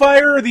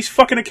disqualifier, these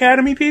fucking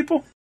Academy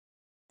people?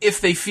 If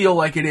they feel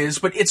like it is,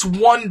 but it's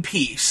one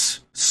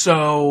piece,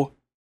 so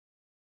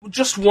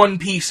just one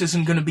piece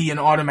isn't going to be an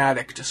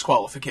automatic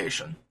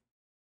disqualification.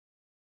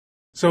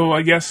 So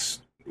I guess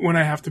when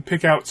I have to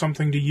pick out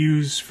something to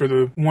use for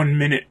the 1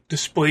 minute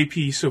display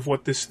piece of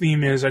what this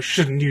theme is, I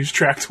shouldn't use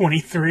track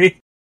 23.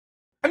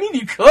 I mean,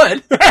 you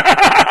could.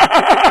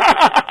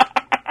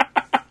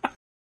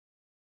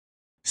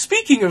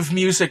 Speaking of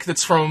music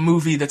that's from a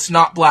movie that's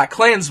not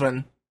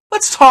BlacKkKlansman,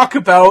 let's talk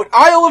about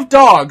Isle of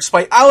Dogs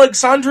by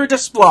Alexandre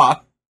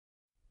Desplat.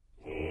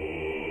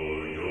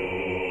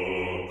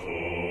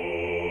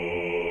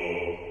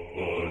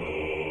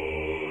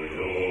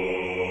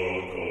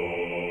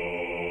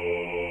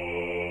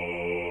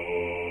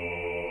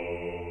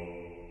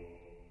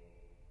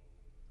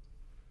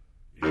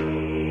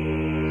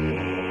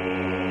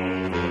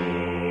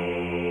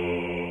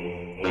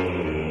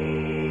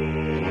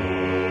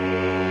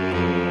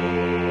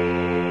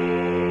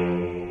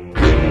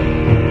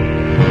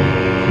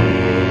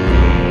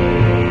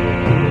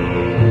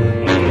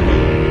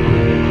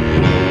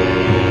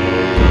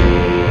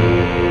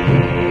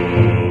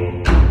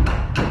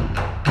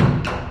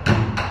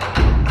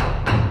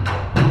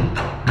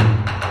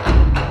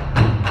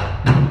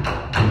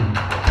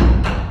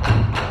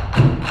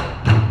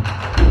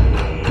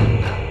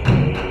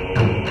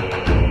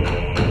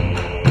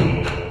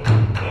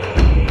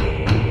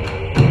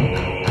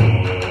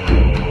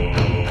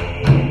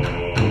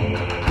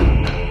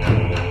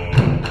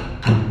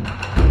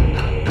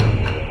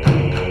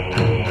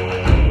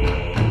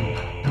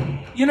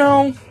 You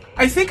know,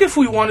 I think if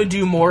we want to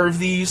do more of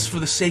these for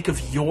the sake of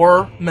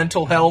your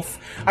mental health,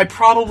 I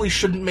probably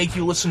shouldn't make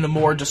you listen to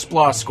more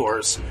Desplat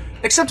scores.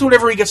 Except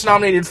whatever he gets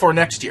nominated for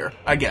next year,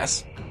 I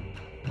guess.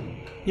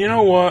 You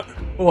know what?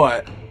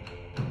 What?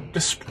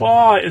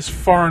 Desplat is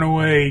far and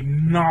away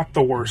not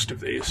the worst of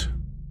these.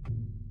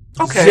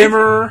 Okay.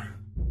 Zimmer.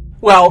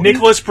 Well,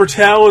 Nicholas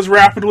Britell is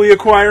rapidly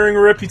acquiring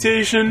a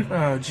reputation.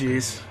 Oh,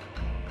 jeez.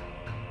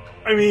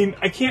 I mean,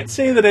 I can't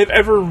say that I've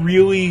ever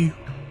really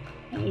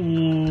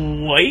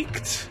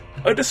liked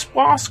a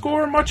Desplat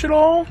score much at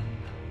all,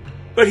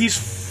 but he's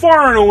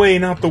far and away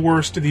not the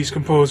worst of these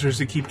composers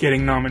that keep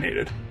getting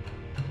nominated.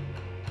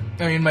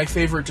 I mean, my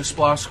favorite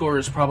Desplat score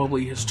is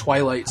probably his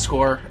Twilight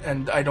score,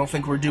 and I don't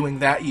think we're doing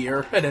that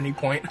year at any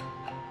point.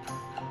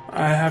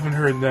 I haven't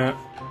heard that.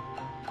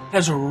 It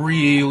has a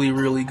really,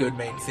 really good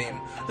main theme.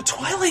 The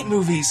Twilight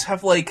movies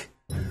have,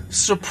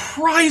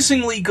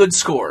 surprisingly good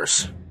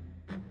scores.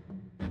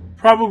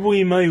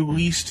 Probably my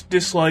least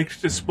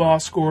disliked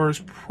Desplat score is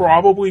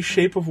probably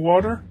Shape of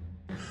Water.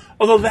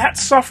 Although that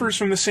suffers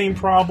from the same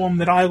problem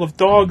that Isle of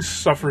Dogs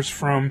suffers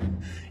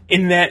from,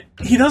 in that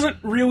he doesn't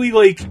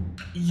really,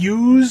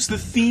 use the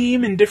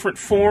theme in different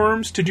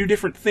forms to do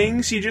different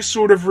things. He just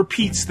sort of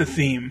repeats the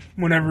theme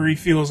whenever he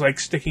feels like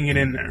sticking it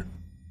in there.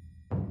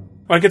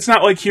 It's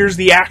not like here's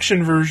the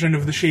action version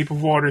of the Shape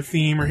of Water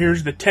theme, or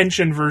here's the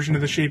tension version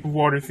of the Shape of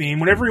Water theme.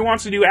 Whenever he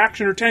wants to do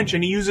action or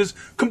tension, he uses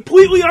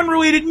completely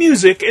unrelated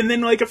music, and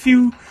then, a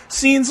few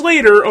scenes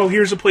later, oh,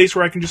 here's a place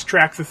where I can just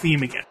track the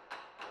theme again.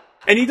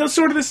 And he does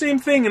sort of the same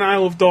thing in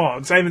Isle of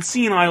Dogs. I haven't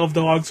seen Isle of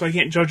Dogs, so I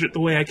can't judge it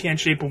the way I can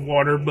Shape of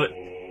Water, but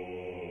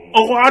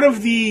a lot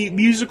of the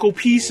musical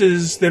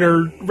pieces that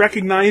are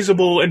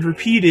recognizable and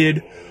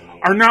repeated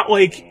are not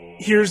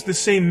here's the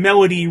same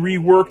melody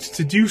reworked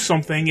to do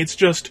something, it's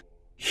just,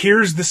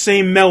 here's the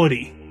same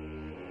melody.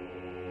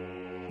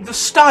 The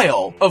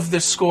style of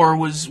this score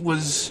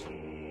was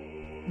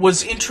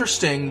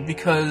interesting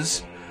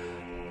because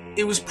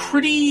it was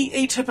pretty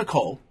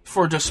atypical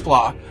for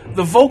Desplat.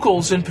 The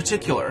vocals in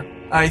particular,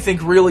 I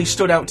think, really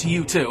stood out to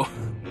you too.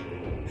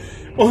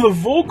 Well, the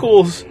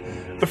vocals,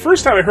 the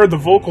first time I heard the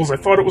vocals, I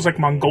thought it was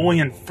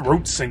Mongolian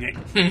throat singing.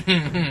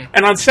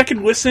 And on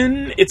second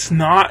listen, it's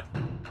not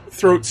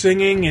throat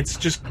singing, it's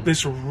just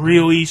this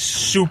really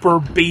super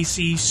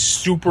bassy,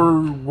 super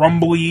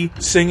rumbly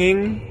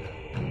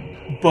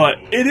singing, but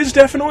it is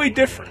definitely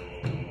different.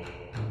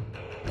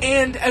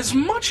 And as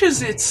much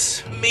as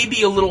it's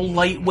maybe a little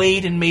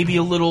lightweight and maybe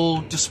a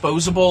little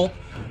disposable,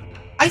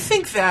 I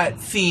think that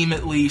theme,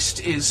 at least,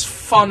 is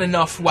fun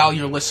enough while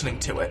you're listening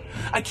to it.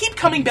 I keep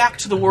coming back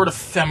to the word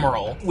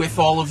ephemeral with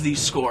all of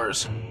these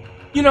scores.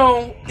 You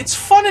know, it's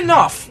fun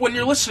enough when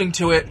you're listening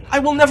to it, I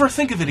will never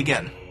think of it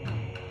again.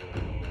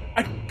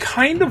 I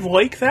kind of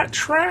like that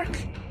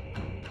track.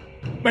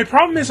 My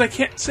problem is I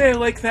can't say I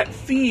like that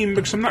theme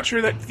because I'm not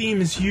sure that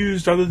theme is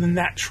used other than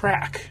that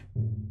track.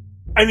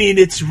 I mean,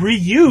 it's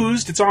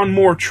reused, it's on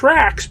more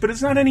tracks, but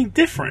it's not any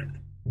different.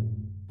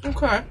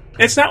 Okay.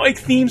 It's not like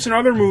themes in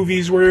other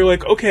movies where you're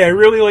like, okay, I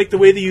really like the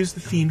way they use the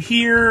theme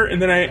here,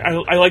 and then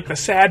I like the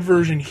sad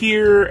version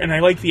here, and I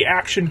like the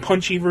action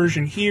punchy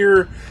version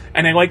here,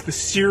 and I like the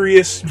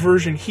serious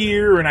version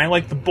here, and I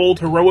like the bold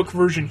heroic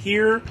version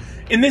here.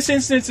 In this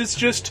instance, it's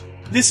just,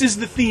 this is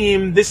the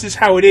theme, this is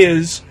how it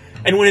is,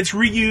 and when it's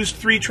reused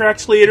 3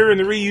 tracks later, and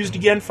then reused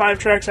again 5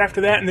 tracks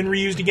after that, and then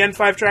reused again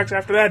 5 tracks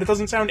after that, it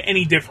doesn't sound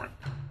any different.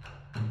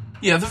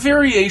 Yeah, the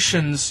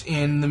variations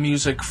in the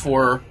music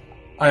for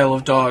Isle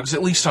of Dogs,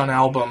 at least on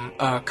album,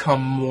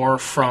 come more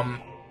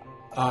from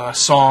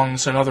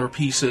songs and other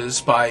pieces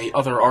by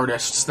other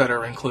artists that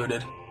are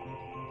included.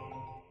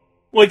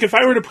 Like, if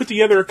I were to put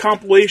together a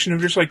compilation of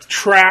just, like,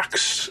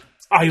 tracks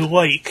I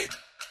like,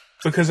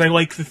 because I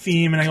like the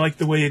theme and I like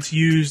the way it's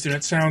used and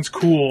it sounds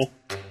cool,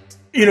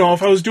 you know,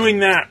 if I was doing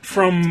that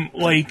from,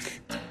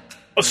 like,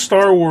 a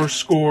Star Wars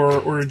score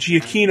or a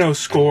Giacchino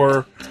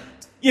score,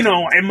 you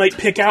know, I might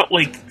pick out,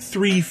 like,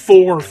 3,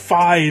 4,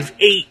 5,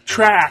 8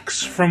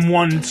 tracks from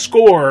one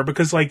score,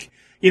 because, like,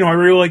 you know, I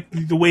really like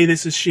the way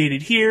this is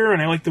shaded here,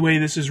 and I like the way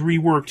this is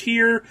reworked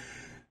here.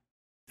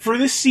 For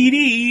this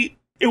CD,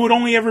 it would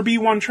only ever be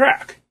one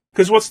track,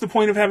 because what's the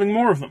point of having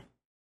more of them?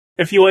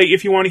 If you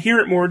want to hear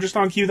it more, just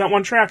on-cue that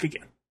one track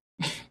again.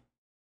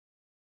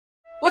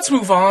 Let's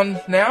move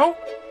on now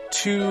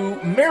to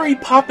Mary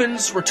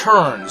Poppins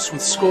Returns,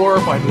 with score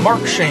by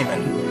Mark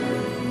Shaman.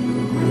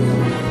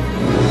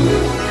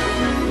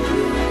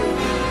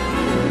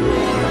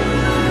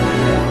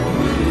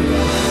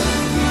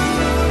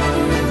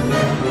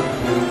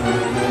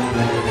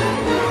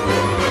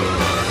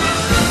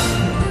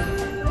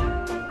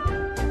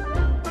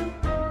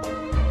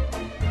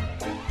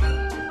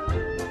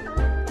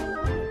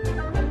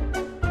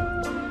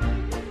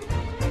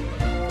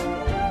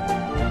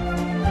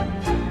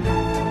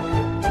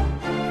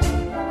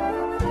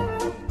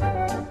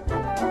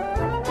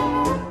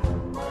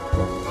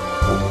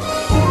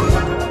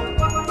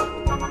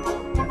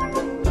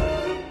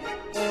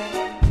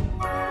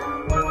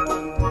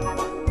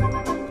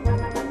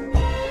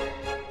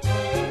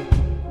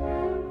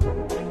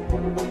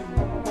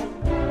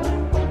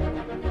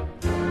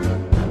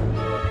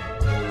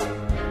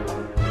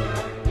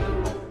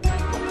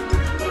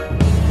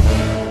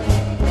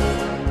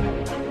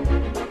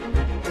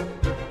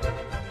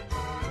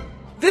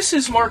 This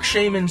is Mark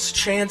Shaman's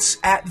chance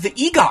at the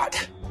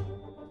EGOT.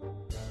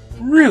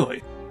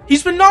 Really?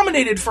 He's been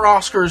nominated for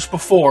Oscars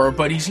before,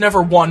 but he's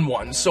never won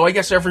one, so I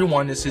guess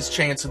everyone is his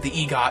chance at the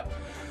EGOT.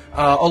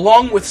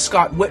 Along with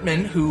Scott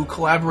Whitman, who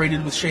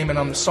collaborated with Shaman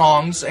on the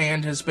songs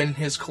and has been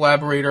his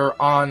collaborator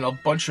on a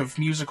bunch of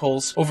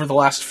musicals over the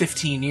last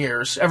 15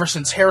 years, ever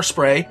since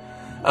Hairspray,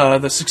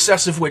 the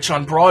success of which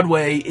on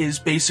Broadway is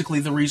basically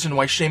the reason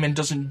why Shaman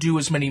doesn't do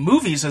as many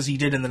movies as he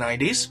did in the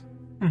 90s.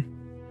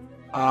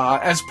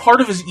 As part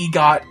of his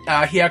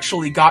EGOT, he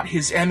actually got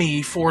his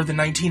Emmy for the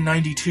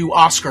 1992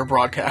 Oscar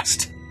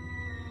broadcast.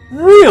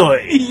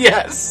 Really?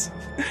 Yes.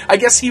 I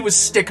guess he was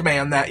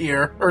Stickman that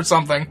year, or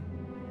something.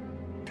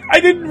 I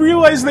didn't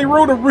realize they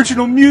wrote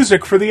original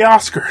music for the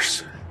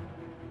Oscars.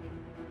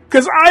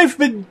 Because I've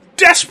been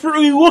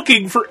desperately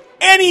looking for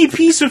any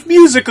piece of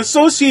music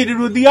associated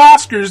with the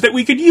Oscars that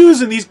we could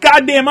use in these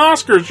goddamn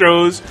Oscar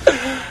shows.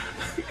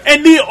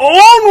 And the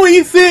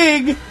only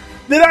thing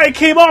that I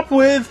came up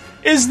with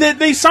is that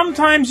they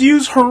sometimes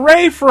use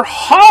Hooray for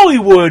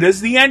Hollywood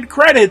as the end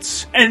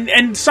credits,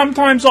 and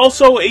sometimes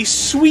also a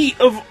suite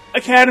of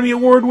Academy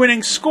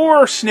Award-winning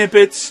score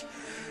snippets.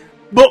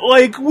 But,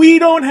 like, we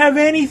don't have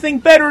anything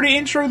better to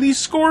intro these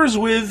scores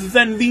with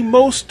than the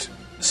most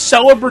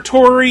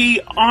celebratory,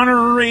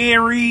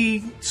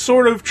 honorary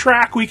sort of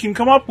track we can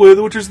come up with,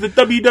 which is the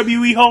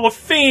WWE Hall of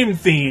Fame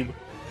theme.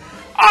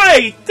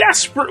 I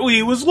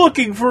desperately was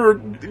looking for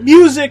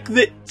music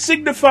that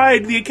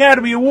signified the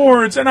Academy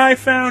Awards, and I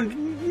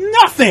found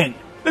nothing.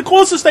 The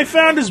closest I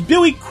found is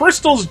Billy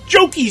Crystal's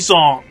Jokey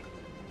Song.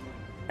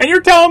 And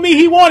you're telling me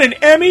he won an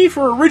Emmy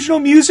for original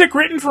music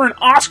written for an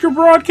Oscar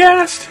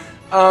broadcast?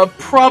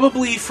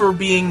 Probably for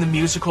being the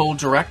musical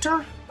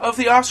director of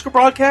the Oscar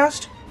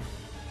broadcast.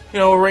 You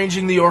know,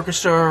 arranging the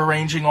orchestra,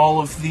 arranging all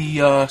of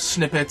the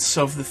snippets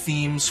of the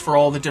themes for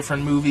all the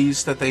different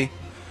movies that they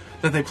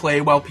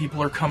play while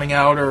people are coming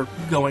out or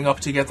going up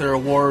to get their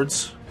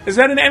awards. Is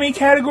that an Emmy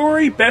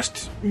category?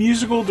 Best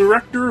musical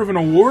director of an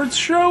awards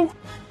show?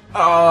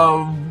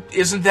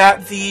 Isn't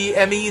that the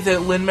Emmy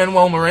that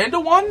Lin-Manuel Miranda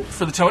won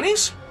for the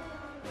Tonys?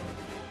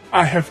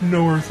 I have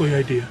no earthly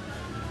idea.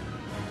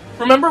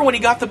 Remember when he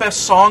got the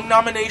Best Song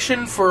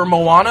nomination for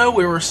Moana?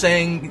 We were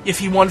saying if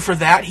he won for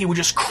that, he would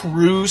just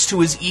cruise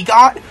to his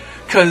EGOT,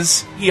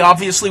 because he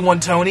obviously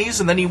won Tonys,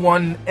 and then he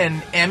won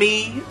an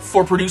Emmy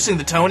for producing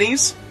the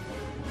Tonys.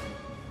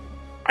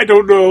 I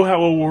don't know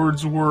how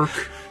awards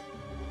work.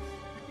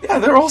 Yeah,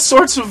 there are all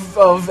sorts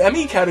of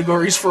Emmy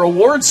categories for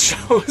awards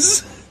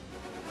shows.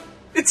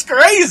 It's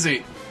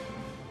crazy.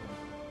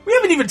 We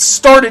haven't even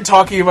started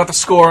talking about the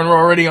score, and we're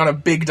already on a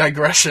big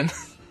digression.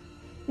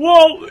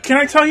 Well, can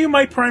I tell you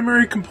my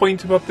primary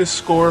complaint about this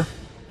score?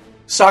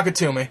 Sock it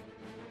to me.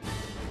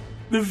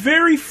 The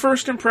very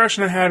first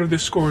impression I had of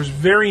this score is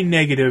very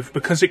negative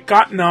because it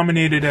got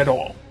nominated at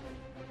all.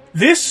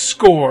 This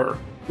score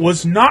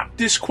was not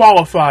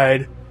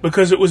disqualified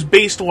because it was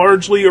based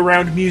largely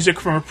around music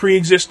from a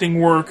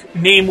pre-existing work,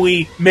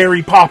 namely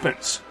Mary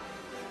Poppins.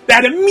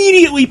 That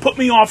immediately put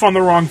me off on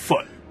the wrong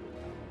foot.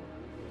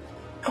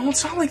 Well,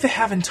 it's not like they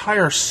have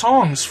entire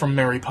songs from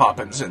Mary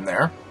Poppins in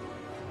there.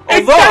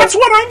 And that's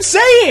what I'm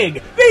saying!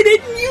 They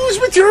didn't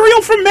use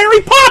material from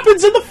Mary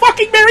Poppins in the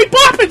fucking Mary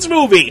Poppins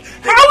movie!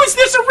 How is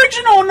this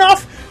original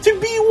enough to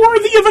be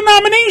worthy of a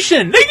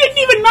nomination? They didn't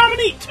even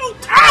nominate Two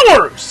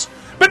Towers!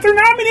 But they're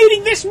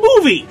nominating this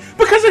movie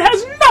because it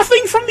has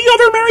nothing from the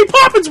other Mary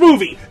Poppins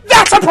movie!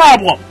 That's a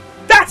problem!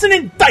 That's an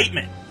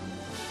indictment!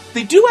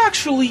 They do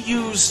actually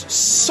use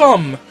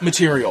some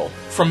material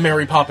from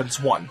Mary Poppins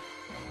 1.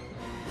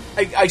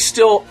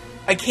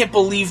 I can't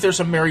believe there's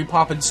a Mary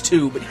Poppins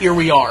 2, but here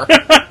we are.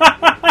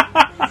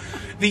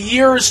 The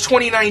year is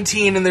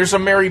 2019 and there's a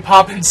Mary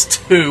Poppins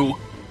 2.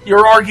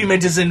 Your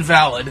argument is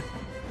invalid.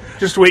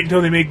 Just wait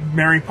until they make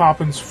Mary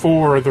Poppins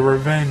 4, The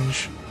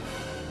Revenge.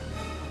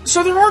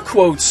 So there are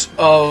quotes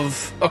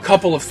of a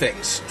couple of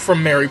things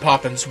from Mary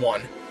Poppins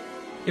 1.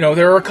 You know,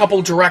 there are a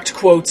couple direct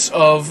quotes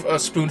of a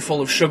spoonful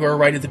of sugar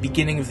right at the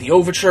beginning of the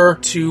overture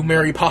to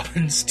Mary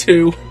Poppins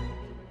 2.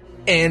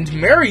 And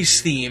Mary's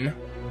theme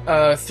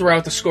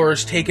throughout the score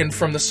is taken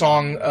from the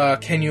song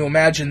Can You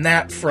Imagine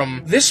That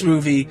from this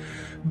movie.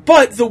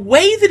 But the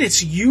way that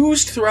it's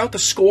used throughout the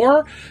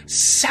score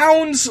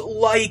sounds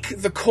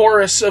like the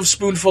chorus of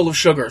Spoonful of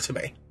Sugar to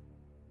me.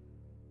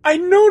 I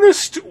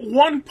noticed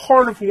one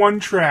part of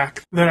one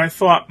track that I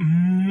thought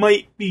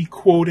might be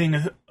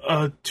quoting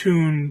a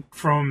tune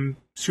from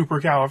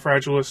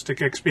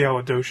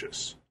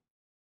Supercalifragilisticexpialidocious.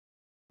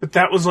 But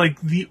that was like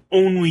the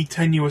only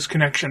tenuous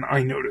connection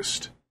I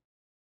noticed.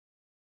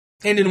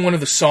 And in one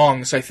of the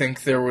songs, I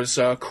think there was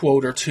a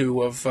quote or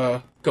two of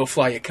Go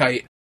Fly a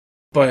Kite.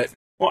 But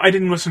well, I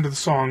didn't listen to the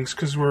songs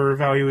because we're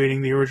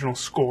evaluating the original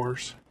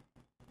scores.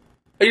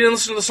 You didn't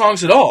listen to the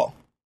songs at all?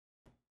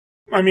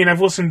 I mean, I've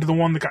listened to the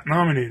one that got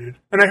nominated.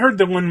 And I heard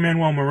the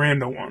Lin-Manuel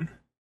Miranda one.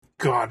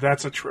 God,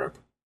 that's a trip.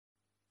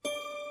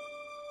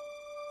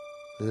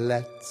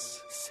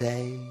 Let's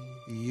say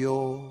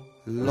you're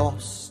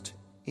lost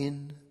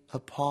in a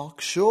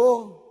park,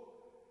 sure.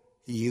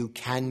 You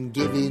can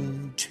give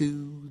in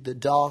to the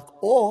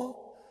dark, or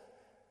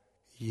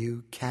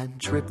you can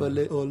trip a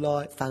little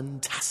like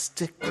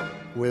fantastic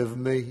with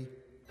me.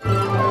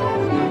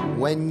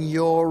 When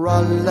you're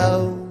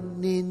alone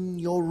in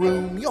your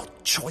room, your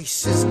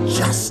choice is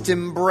just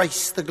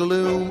embrace the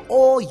gloom,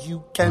 or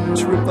you can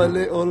trip a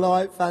little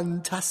like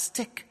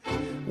fantastic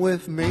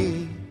with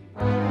me.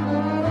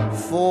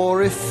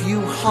 For if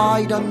you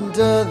hide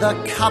under the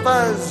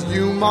covers,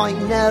 you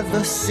might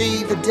never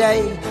see the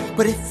day.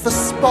 But if a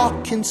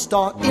spark can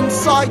start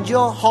inside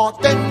your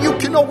heart, then you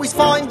can always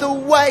find the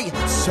way.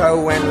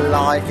 So when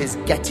life is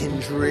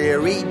getting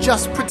dreary,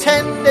 just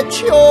pretend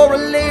that you're a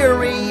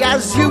leery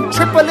as you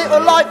trip a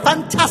little like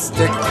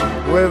fantastic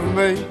with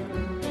me.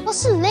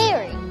 What's a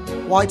leery?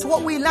 Why, it's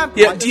what we lamp.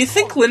 Yeah, do you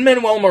think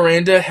Lin-Manuel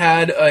Miranda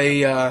had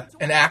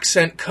an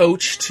accent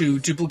coach to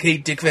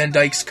duplicate Dick Van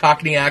Dyke's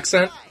Cockney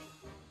accent?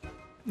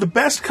 The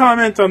best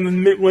comment on the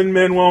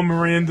Lin-Manuel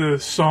Miranda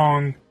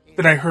song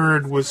that I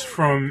heard was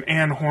from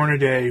Anne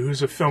Hornaday,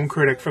 who's a film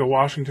critic for the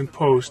Washington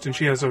Post, and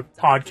she has a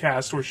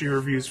podcast where she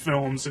reviews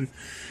films, and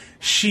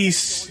she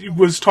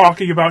was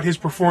talking about his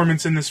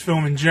performance in this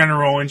film in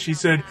general, and she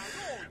said,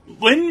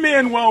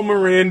 Lin-Manuel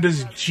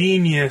Miranda's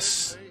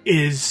genius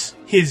is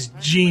his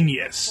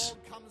genius.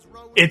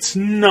 It's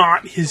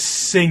not his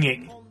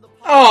singing.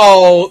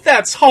 Oh,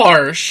 that's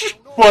harsh.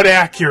 But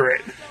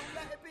accurate.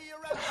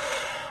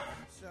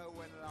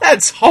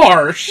 That's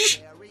harsh.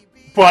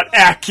 But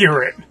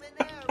accurate.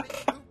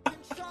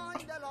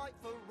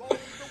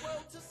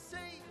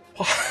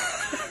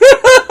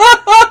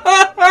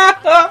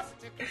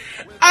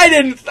 I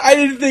didn't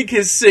think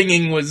his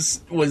singing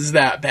was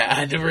that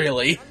bad,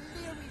 really.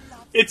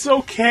 It's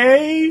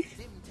okay,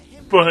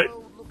 but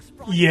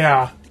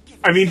yeah.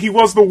 I mean, he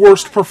was the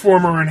worst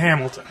performer in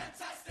Hamilton.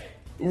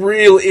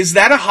 Really? Is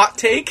that a hot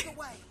take?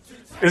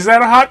 Is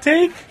that a hot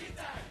take?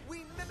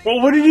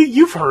 Well,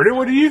 you've heard it,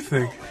 what do you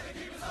think?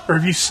 Or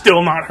have you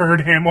still not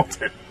heard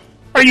Hamilton?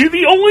 Are you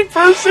the only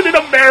person in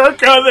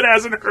America that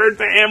hasn't heard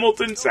the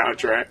Hamilton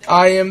soundtrack?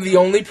 I am the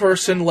only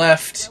person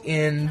left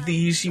in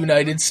these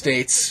United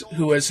States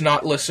who has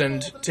not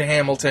listened to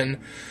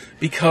Hamilton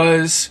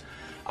because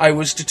I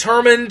was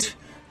determined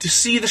to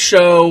see the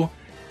show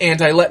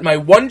and I let my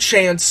one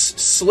chance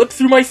slip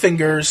through my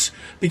fingers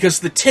because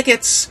the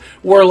tickets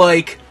were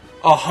like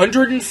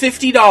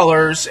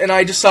 $150 and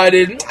I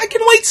decided I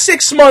can wait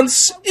 6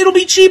 months, it'll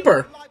be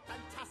cheaper.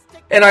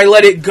 And I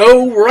let it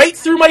go right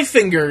through my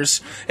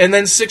fingers. And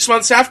then 6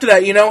 months after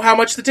that, you know how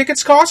much the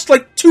tickets cost?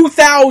 Like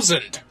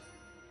 $2,000.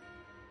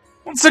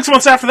 Well, 6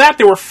 months after that,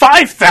 they were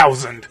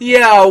 $5,000.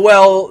 Yeah,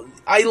 well,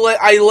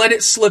 I let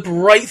it slip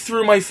right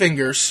through my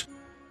fingers.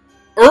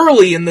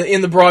 early in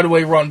the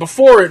Broadway run,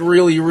 before it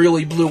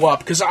really blew up,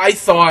 because I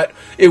thought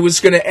it was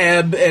going to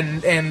ebb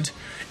and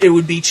it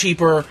would be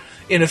cheaper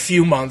in a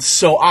few months.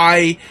 So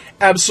I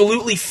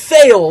absolutely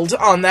failed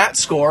on that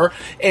score,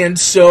 and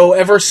so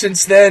ever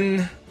since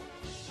then...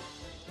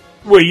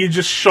 Well, you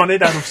just shun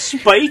it out of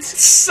spite?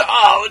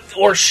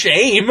 Or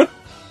shame.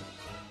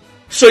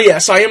 So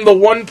yes, I am the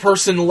one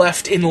person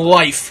left in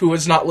life who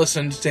has not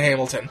listened to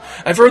Hamilton.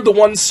 I've heard the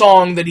one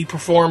song that he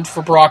performed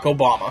for Barack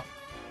Obama,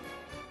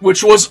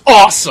 which was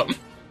awesome.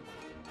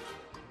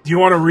 Do you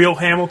want a real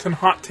Hamilton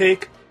hot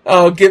take?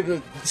 Oh,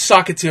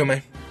 sock it to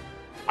me.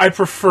 I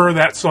prefer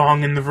that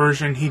song in the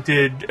version he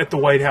did at the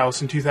White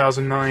House in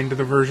 2009 to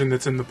the version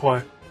that's in the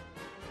play.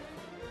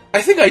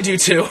 I think I do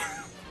too.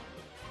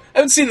 I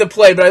haven't seen the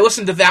play, but I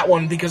listened to that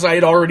one because I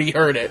had already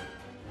heard it.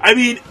 I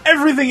mean,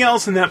 everything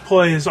else in that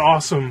play is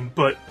awesome,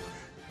 but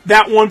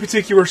that one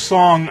particular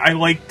song, I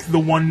like the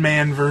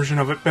one-man version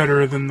of it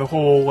better than the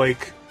whole,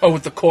 like... Oh,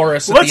 with the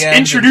chorus at Let's the end.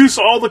 introduce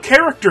all the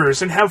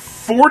characters and have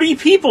 40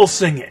 people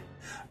sing it.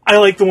 I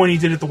like the one he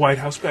did at the White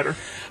House better.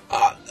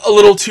 A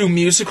little too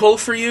musical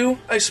for you,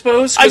 I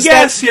suppose? I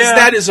guess, yeah.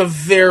 That is a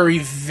very,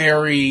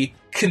 very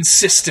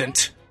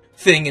consistent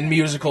thing in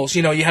musicals.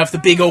 You know, you have the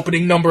big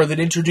opening number that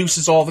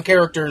introduces all the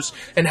characters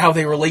and how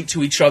they relate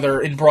to each other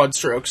in broad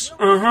strokes.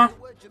 Uh-huh.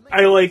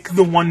 I like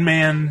the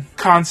one-man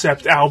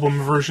concept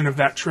album version of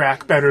that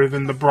track better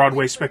than the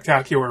Broadway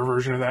Spectacular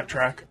version of that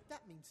track.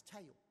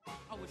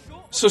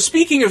 So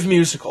speaking of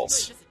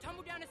musicals,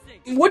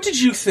 what did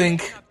you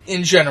think,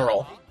 in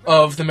general,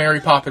 of the Mary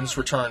Poppins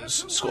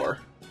Returns score?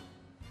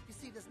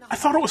 I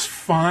thought it was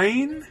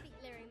fine.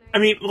 I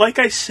mean, like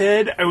I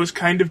said, I was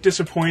kind of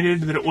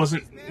disappointed that it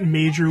wasn't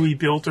majorly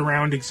built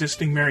around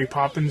existing Mary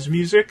Poppins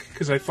music,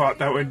 because I thought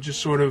that would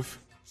just sort of...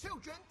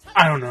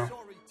 I don't know.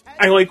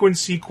 I like when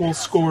sequel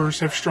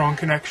scores have strong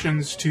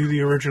connections to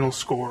the original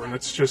score.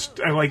 That's just...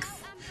 I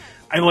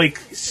like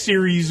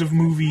series of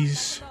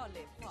movies...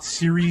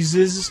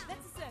 Series?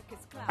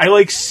 I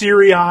like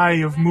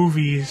serii of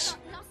movies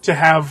to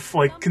have,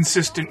 like,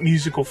 consistent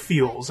musical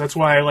feels. That's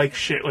why I like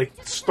shit like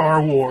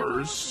Star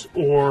Wars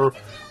or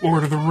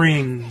Lord of the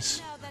Rings,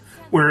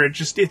 where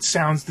it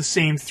sounds the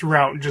same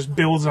throughout and just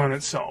builds on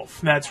itself.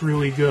 That's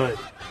really good.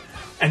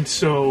 And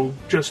so,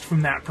 just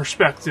from that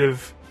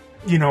perspective,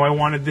 you know, I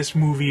wanted this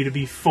movie to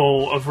be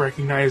full of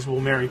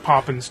recognizable Mary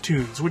Poppins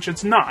tunes, which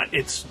it's not.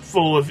 It's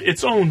full of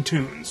its own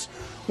tunes,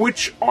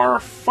 which are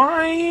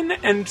fine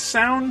and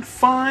sound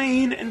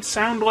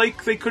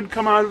like they could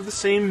come out of the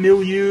same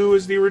milieu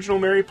as the original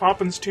Mary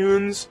Poppins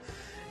tunes.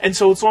 And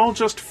so it's all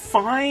just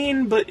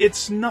fine, but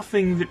it's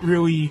nothing that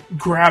really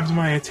grabbed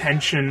my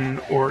attention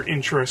or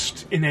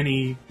interest in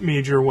any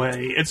major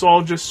way. It's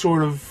all just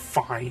sort of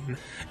fine.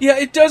 Yeah,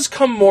 it does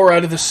come more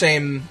out of the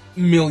same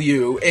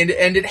milieu, and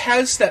it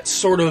has that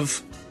sort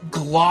of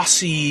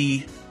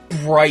glossy,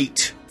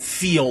 bright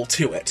feel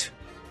to it.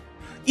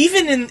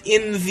 Even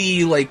in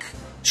the, like,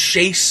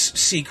 chase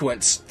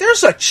sequence.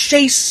 There's a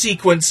chase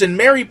sequence in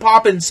Mary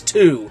Poppins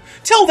 2.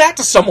 Tell that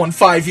to someone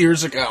 5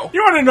 years ago.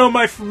 You want to know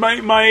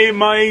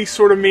my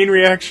sort of main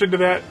reaction to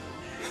that?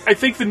 I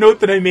think the note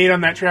that I made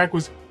on that track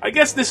was, I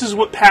guess this is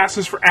what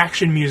passes for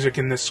action music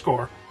in this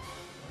score.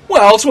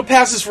 Well, it's what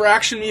passes for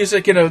action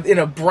music in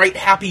a bright,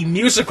 happy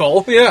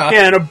musical, yeah.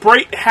 Yeah, in a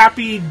bright,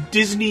 happy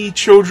Disney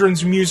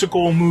children's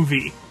musical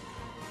movie.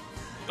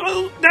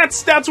 Well,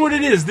 that's what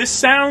it is. This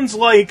sounds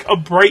like a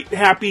bright,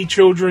 happy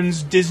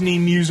children's Disney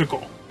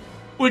musical.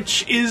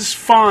 Which is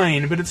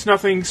fine, but it's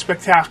nothing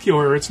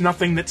spectacular. It's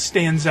nothing that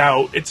stands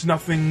out. It's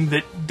nothing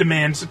that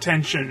demands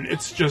attention.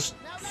 It's just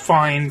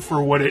fine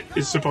for what it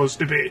is supposed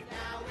to be.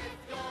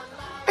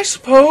 I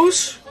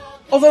suppose.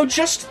 Although,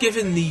 just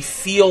given the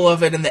feel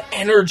of it and the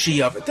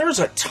energy of it, there's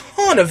a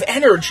ton of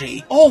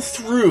energy all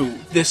through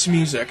this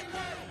music.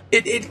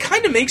 It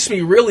kind of makes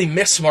me really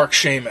miss Mark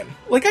Shaman.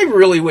 Like, I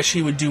really wish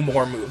he would do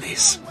more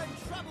movies.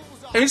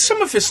 I mean,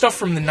 some of his stuff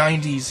from the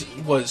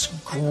 90s was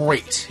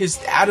great.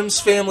 His Addams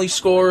Family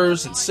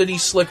scores, and City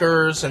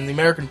Slickers, and The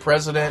American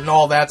President, and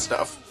all that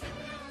stuff.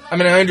 I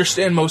mean, I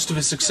understand most of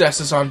his success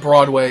is on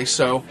Broadway,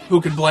 so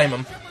who can blame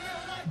him?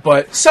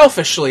 But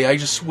selfishly, I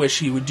just wish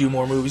he would do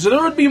more movies. Or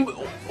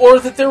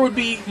that there would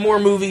be more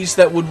movies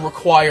that would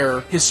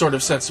require his sort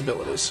of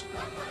sensibilities.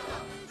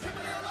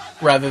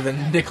 Rather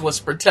than Nicholas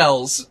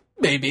Bertel's,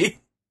 maybe.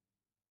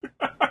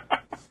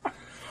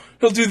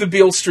 He'll do the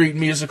Beale Street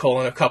musical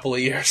in a couple of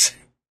years.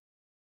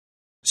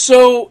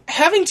 So,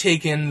 having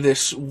taken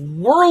this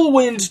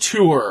whirlwind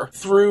tour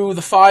through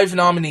the 5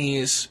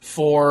 nominees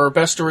for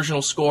Best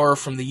Original Score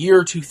from the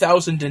year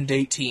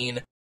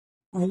 2018,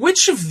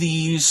 which of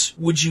these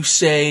would you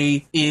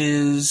say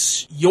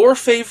is your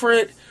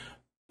favorite?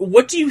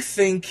 What do you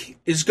think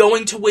is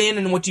going to win,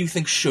 and what do you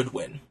think should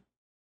win?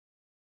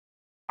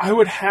 I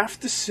would have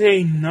to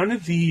say none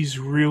of these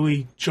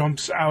really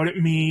jumps out at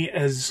me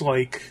as,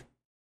 like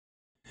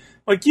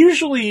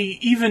usually,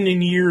 even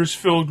in years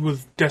filled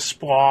with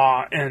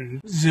Desplat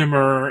and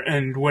Zimmer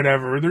and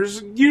whatever,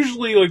 there's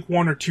usually, like,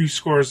 1 or 2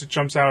 scores that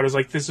jumps out as,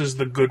 like, this is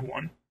the good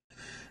one.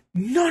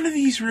 None of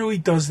these really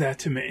does that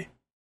to me.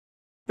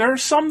 There are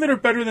some that are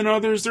better than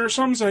others. There are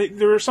some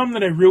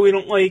that I really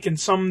don't like, and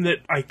some that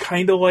I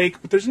kind of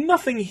like. But there's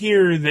nothing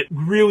here that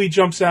really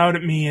jumps out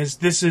at me as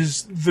this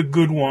is the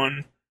good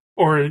one,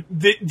 or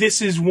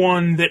this is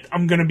one that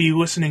I'm going to be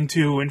listening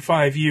to in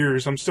 5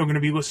 years. I'm still going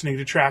to be listening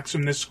to tracks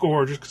from this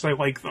score just because I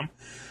like them.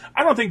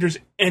 I don't think there's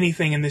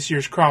anything in this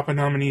year's crop of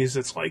nominees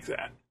that's like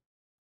that.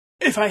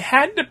 If I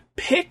had to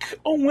pick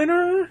a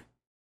winner,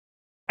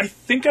 I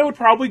think I would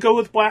probably go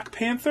with Black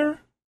Panther.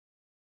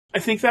 I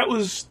think that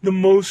was the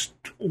most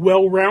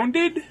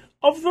well-rounded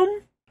of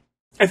them.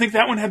 I think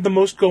that one had the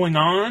most going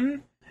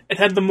on. It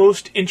had the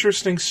most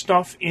interesting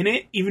stuff in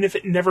it, even if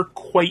it never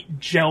quite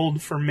gelled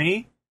for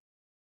me.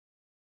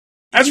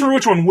 As for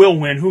which one will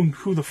win,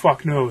 who the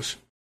fuck knows?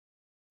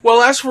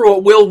 Well, as for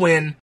what will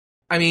win,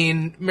 I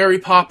mean, Mary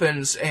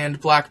Poppins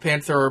and Black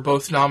Panther are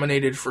both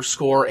nominated for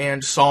score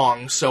and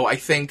song, so I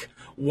think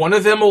one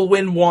of them will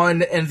win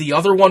one, and the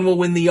other one will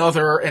win the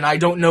other, and I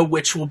don't know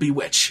which will be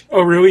which.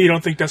 Oh, really? You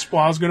don't think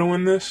Desplat's going to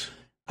win this?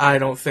 I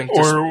don't think...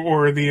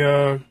 Or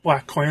the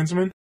Black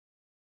Klansman?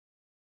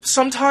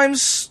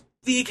 Sometimes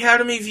the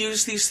Academy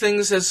views these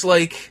things as,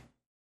 like,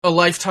 a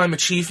Lifetime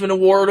Achievement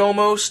Award,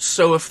 almost,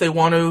 so if they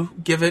want to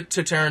give it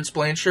to Terrence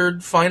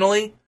Blanchard,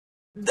 finally,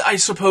 I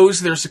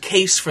suppose there's a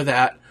case for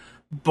that,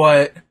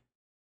 but...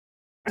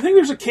 I think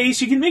there's a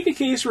case. You can make a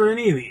case for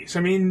any of these.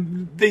 I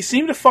mean, they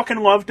seem to fucking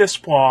love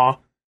Desplat.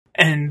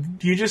 And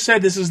you just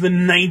said this is the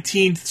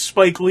 19th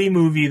Spike Lee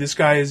movie this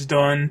guy has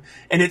done,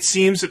 and it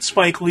seems that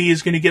Spike Lee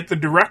is going to get the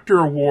director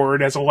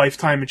award as a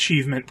lifetime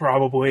achievement,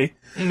 probably.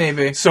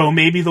 Maybe. So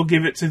maybe they'll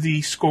give it to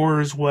the score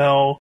as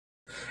well.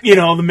 You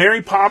know, the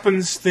Mary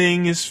Poppins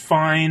thing is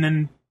fine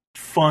and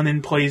fun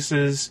in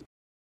places.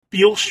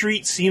 Beale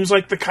Street seems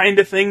like the kind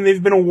of thing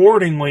they've been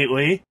awarding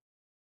lately.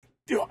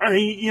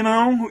 You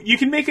know, you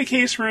can make a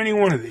case for any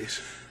one of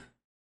these.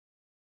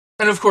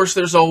 And of course,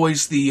 there's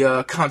always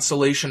the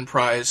consolation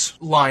prize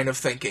line of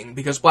thinking,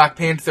 because Black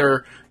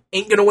Panther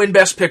ain't gonna win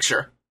Best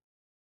Picture.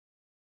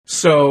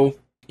 So,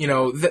 you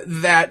know,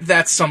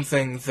 that's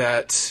something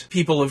that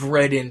people have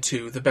read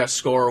into the Best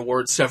Score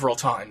Award several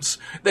times.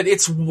 That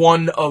it's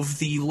one of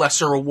the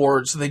lesser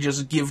awards they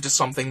just give to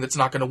something that's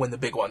not gonna win the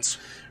big ones.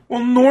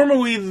 Well,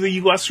 normally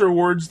the lesser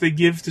awards they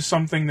give to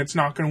something that's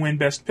not going to win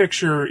Best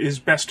Picture is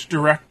Best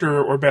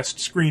Director or Best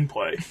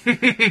Screenplay.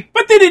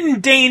 But they didn't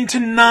deign to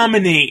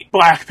nominate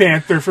Black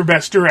Panther for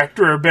Best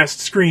Director or Best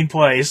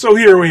Screenplay, so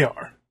here we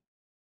are.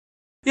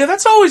 Yeah,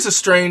 that's always a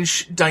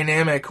strange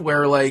dynamic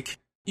where, like,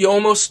 you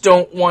almost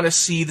don't want to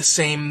see the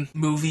same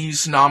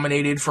movies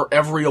nominated for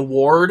every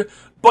award,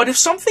 but if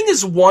something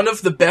is one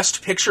of the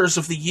best pictures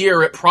of the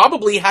year, it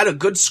probably had a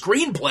good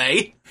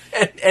screenplay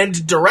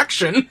and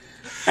direction.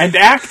 And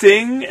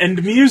acting,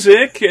 and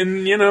music,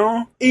 and, you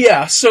know...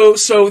 Yeah, so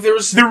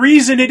there's... The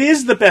reason it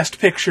is the best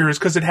picture is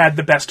because it had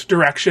the best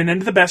direction,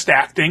 and the best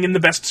acting, and the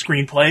best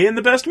screenplay, and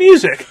the best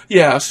music.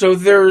 Yeah, so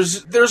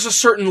there's a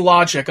certain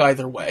logic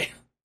either way.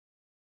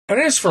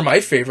 And as for my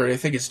favorite, I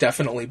think it's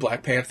definitely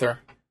Black Panther.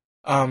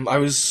 I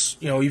was,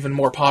 you know, even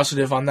more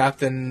positive on that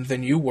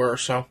than you were,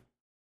 so...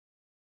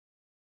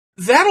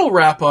 That'll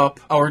wrap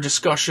up our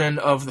discussion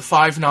of the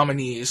 5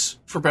 nominees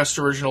for Best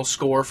Original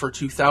Score for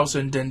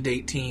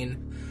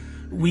 2018.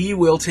 We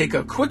will take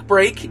a quick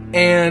break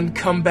and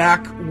come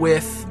back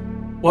with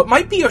what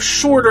might be a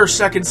shorter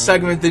second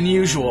segment than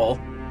usual.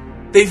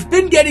 They've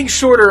been getting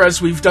shorter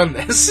as we've done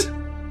this.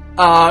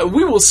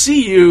 We will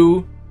see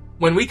you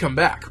when we come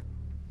back.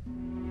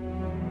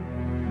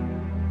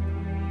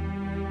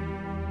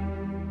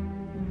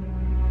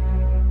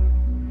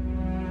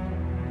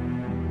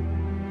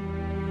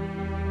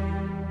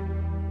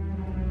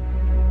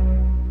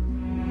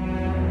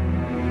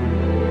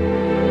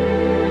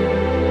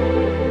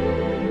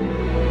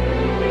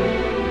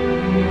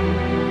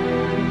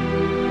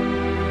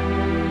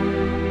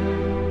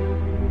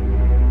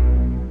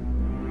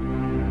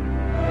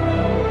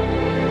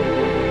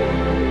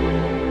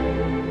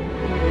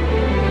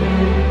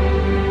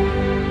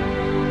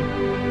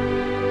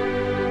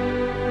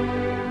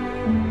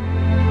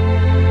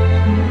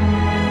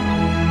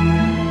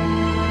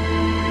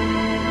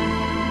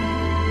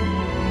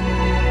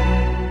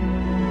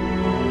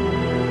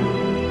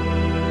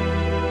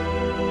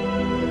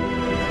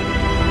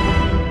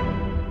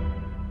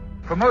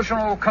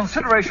 Promotional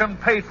consideration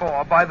paid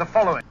for by the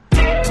following.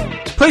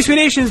 PlayStation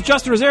Nation's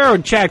Justin Rosero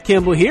and Chad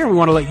Campbell here, and we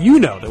want to let you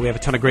know that we have a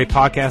ton of great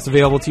podcasts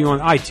available to you on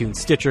iTunes,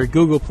 Stitcher,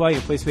 Google Play,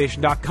 and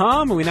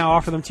PlayStation.com, and we now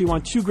offer them to you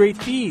on 2 great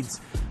feeds.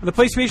 On the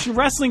PlayStation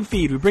Wrestling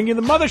feed, we bring you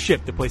The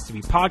Mothership, the Place to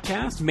Be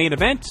podcast, Main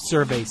Event,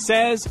 Survey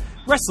Says,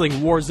 Wrestling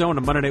Warzone,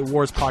 a Monday Night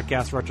Wars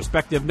podcast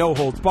retrospective, No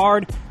Holds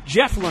Barred,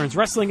 Jeff Learns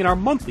Wrestling, and our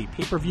monthly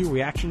pay-per-view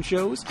reaction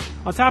shows.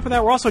 On top of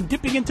that, we're also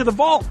dipping into the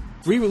vault,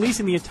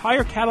 re-releasing the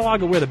entire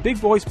catalog of where the big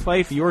boys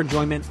play for your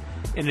enjoyment.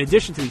 And in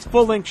addition to these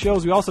full-length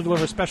shows, we also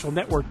deliver special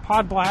network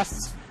pod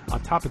blasts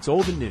on topics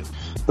old and new.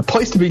 The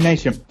Place to Be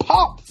Nation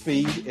Pop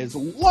feed is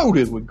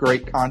loaded with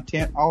great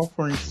content,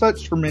 offering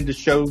such tremendous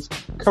shows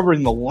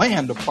covering the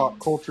land of pop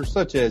culture,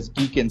 such as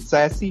Geek and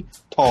Sassy,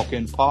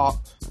 Talkin' Pop,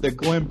 the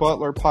Glenn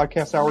Butler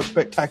Podcast Hour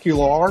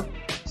Spectacular,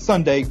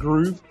 Sunday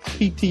Groove,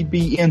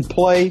 PTB in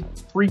Play,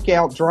 Freak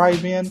Out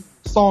Drive-In,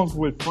 Songs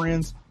with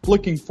Friends,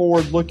 Looking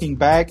Forward, Looking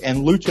Back, and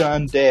Lucha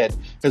Undead,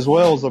 as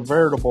well as a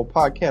veritable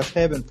podcast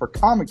heaven for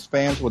comics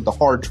fans with the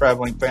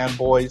hard-traveling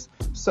fanboys,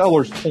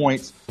 Sellers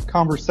Points,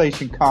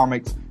 Conversation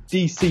Comics,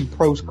 DC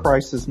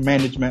Post-Crisis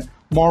Management,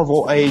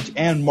 Marvel Age,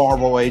 and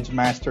Marvel Age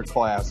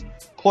Masterclass,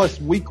 plus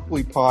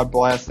weekly pod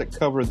blasts that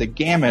cover the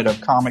gamut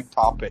of comic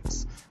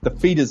topics. The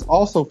feed is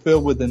also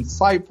filled with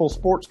insightful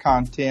sports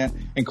content,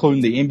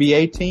 including the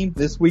NBA team,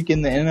 This Week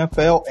in the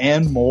NFL,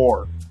 and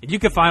more. And you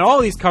can find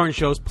all these current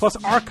shows,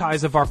 plus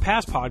archives of our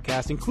past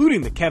podcasts,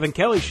 including The Kevin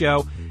Kelly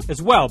Show,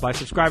 as well by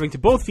subscribing to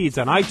both feeds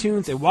on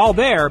iTunes. And while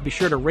there, be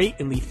sure to rate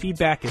and leave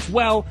feedback as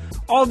well.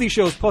 All of these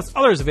shows, plus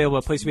others, available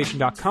at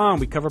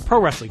PlayStation.com. We cover pro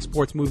wrestling,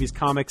 sports, movies,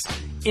 comics,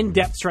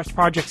 in-depth stretch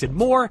projects, and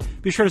more.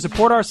 Be sure to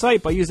support our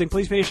site by using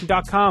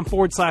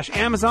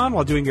PlayStation.com/Amazon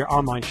while doing your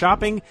online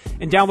shopping.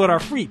 And download our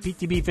free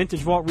PTB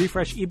Vintage Vault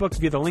Refresh ebooks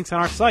via the links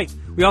on our site.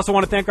 We also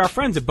want to thank our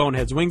friends at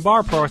Boneheads Wing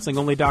Bar,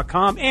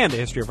 ProWrestlingOnly.com, and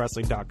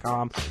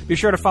TheHistoryOfWrestling.com. Be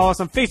sure to follow us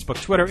on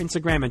Facebook, Twitter,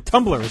 Instagram, and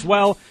Tumblr as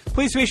well.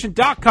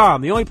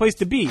 PlayStation.com, the only place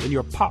to be in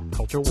your pop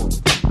culture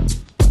world.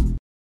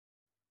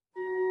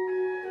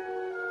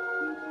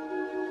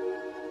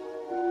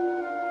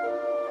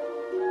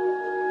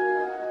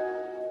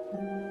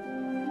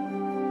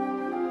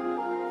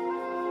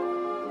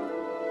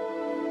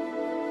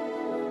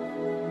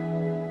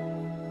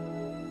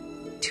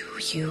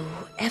 Do you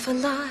ever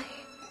lie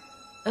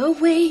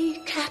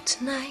awake at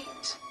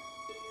night,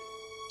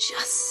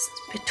 just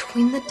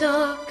between the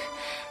dark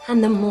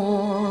and the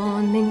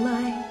morning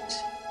light,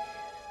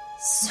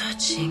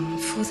 searching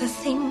for the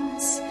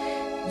things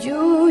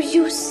you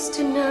used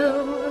to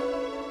know,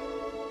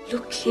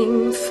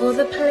 looking for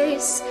the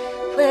place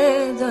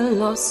where the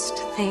lost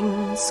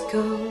things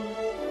go?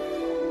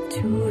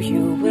 Do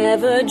you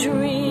ever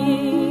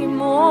dream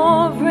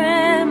or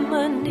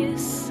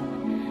reminisce,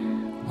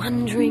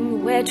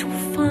 wondering where to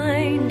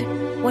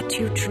find what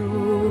you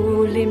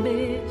truly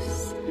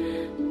miss?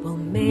 Well,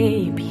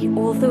 maybe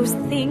all those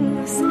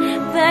things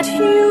that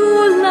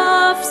you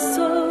love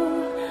so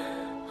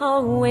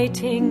are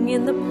waiting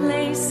in the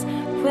place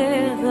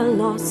where the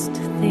lost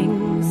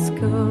things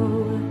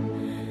go.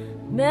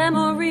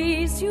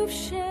 Memories you've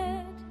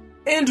shared.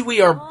 And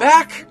we are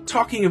back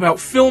talking about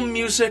film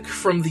music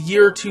from the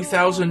year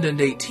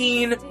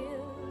 2018.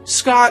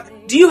 Scott,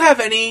 do you have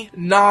any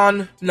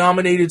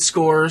non-nominated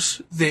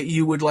scores that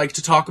you would like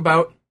to talk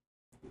about?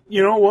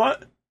 You know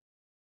what?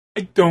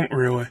 I don't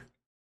really.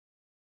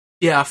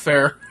 Yeah,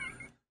 fair.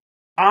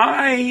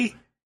 I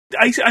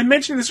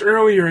mentioned this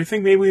earlier. I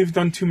think maybe we've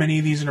done too many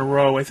of these in a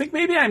row. I think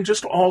maybe I'm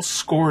just all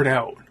scored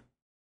out.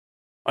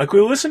 Like,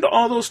 we listened to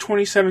all those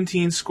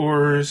 2017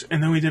 scores,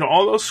 and then we did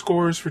all those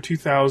scores for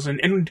 2000,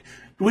 and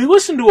we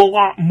listen to a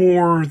lot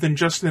more than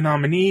just the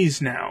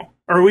nominees now.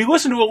 Or we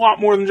listen to a lot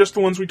more than just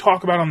the ones we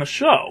talk about on the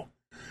show.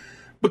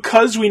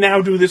 Because we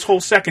now do this whole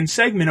second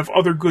segment of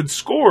other good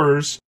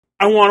scores,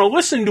 I want to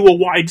listen to a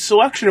wide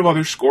selection of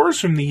other scores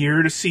from the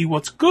year to see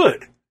what's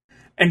good.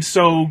 And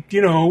so,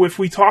 you know, if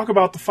we talk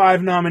about the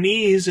 5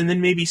 nominees and then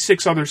maybe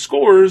 6 other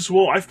scores,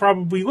 well, I've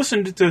probably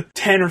listened to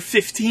 10 or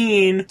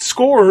 15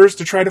 scores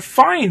to try to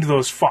find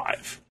those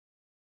 5.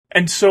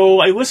 And so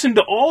I listened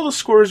to all the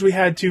scores we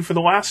had to for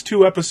the last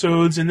 2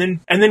 episodes, and then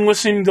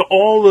listening to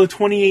all the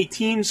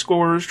 2018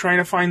 scores, trying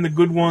to find the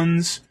good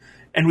ones.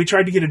 And we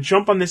tried to get a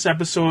jump on this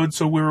episode,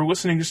 so we were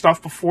listening to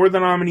stuff before the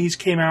nominees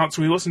came out,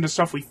 so we listened to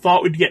stuff we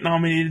thought would get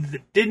nominated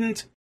that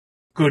didn't.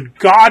 Good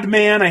God,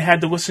 man, I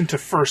had to listen to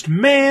First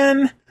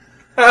Man.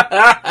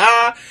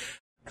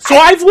 So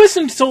I've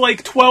listened to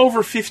like 12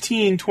 or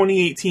 15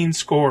 2018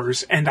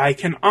 scores, and I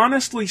can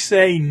honestly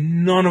say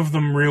none of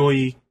them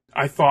really,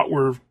 I thought,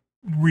 were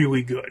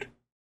really good.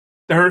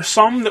 There are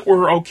some that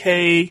were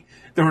okay,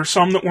 there were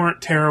some that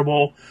weren't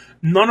terrible.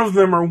 None of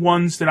them are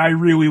ones that I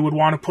really would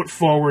want to put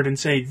forward and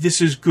say,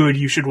 this is good,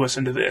 you should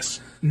listen to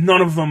this.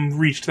 None of them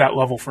reached that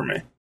level for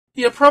me.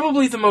 Yeah,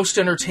 probably the most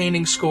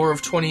entertaining score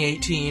of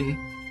 2018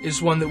 is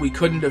one that we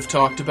couldn't have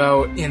talked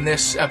about in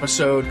this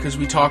episode because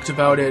we talked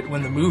about it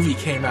when the movie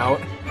came out,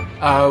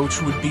 which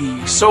would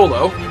be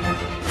Solo.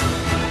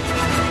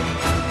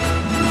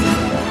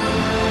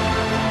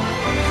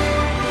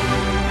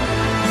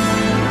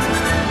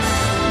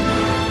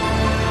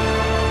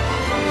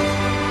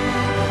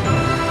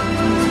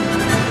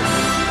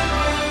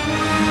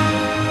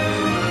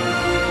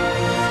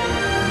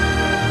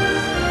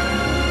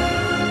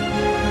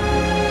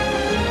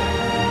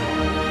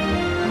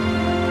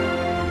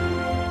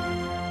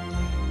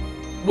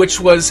 Which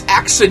was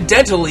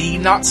accidentally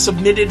not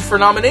submitted for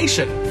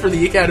nomination for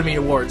the Academy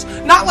Awards.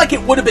 Not like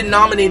it would have been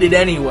nominated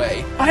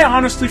anyway. I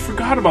honestly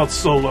forgot about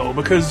Solo,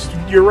 because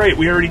you're right,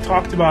 we already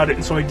talked about it,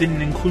 and so I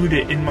didn't include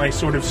it in my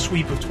sort of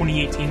sweep of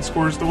 2018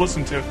 scores to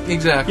listen to.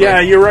 Exactly. Yeah,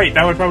 you're right,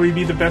 that would probably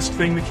be the best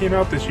thing that came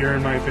out this year,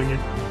 in my opinion.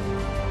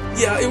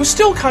 Yeah, it was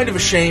still kind of a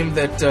shame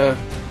that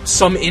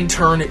some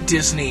intern at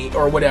Disney,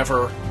 or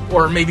whatever,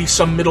 or maybe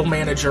some middle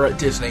manager at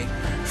Disney,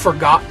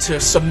 forgot to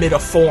submit a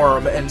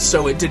form, and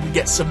so it didn't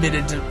get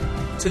submitted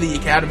to to the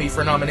Academy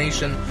for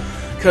nomination,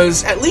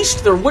 because at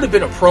least there would have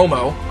been a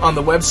promo on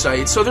the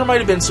website, so there might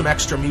have been some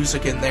extra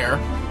music in there.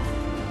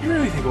 You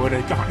really think it would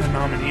have gotten a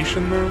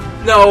nomination, though?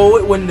 No,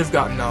 it wouldn't have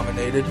gotten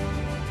nominated.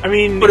 I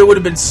mean... But it would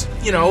have been,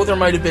 there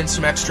might have been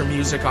some extra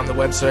music on the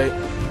website.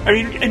 I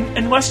mean,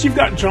 unless you've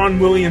got John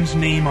Williams'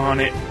 name on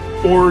it,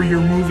 or your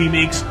movie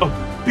makes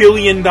 $1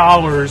 billion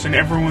and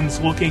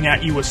everyone's looking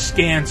at you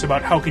askance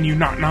about how can you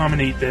not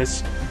nominate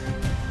this,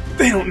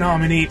 they don't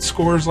nominate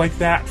scores like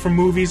that for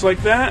movies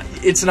like that.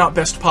 It's not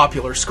Best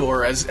Popular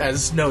Score,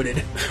 as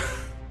noted.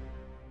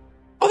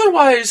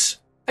 Otherwise,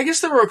 I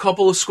guess there were a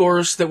couple of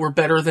scores that were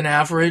better than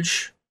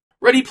average.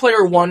 Ready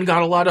Player One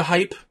got a lot of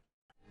hype.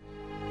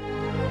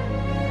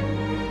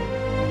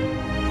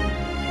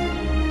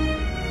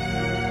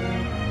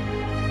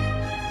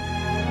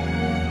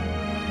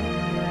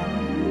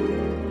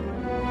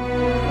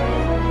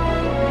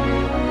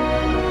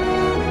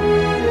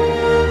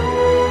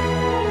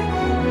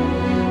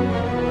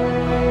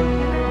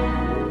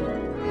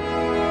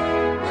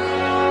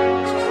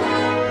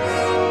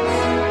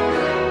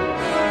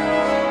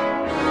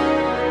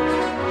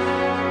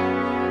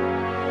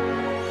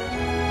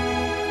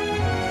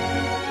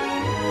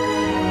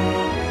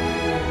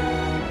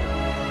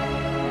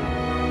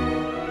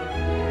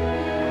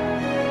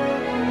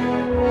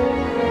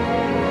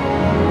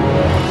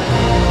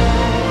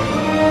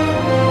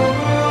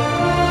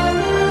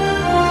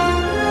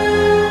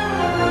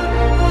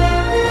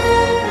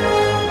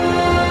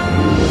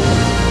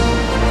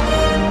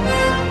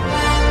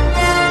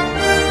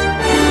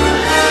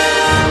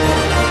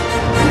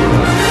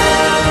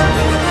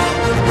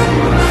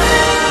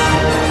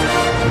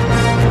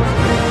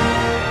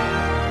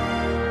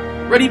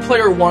 Ready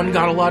Player One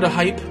got a lot of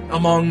hype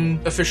among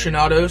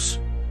aficionados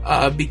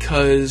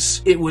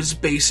because it was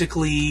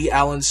basically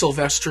Alan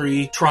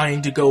Silvestri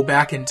trying to go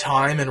back in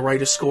time and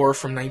write a score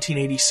from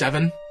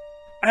 1987.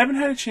 I haven't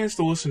had a chance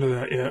to listen to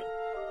that yet.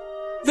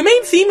 The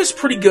main theme is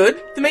pretty good.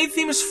 The main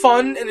theme is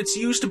fun, and it's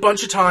used a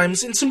bunch of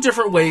times in some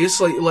different ways,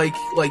 like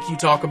you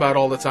talk about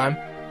all the time.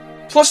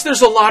 Plus,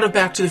 there's a lot of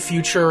Back to the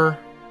Future,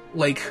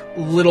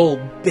 little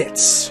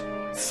bits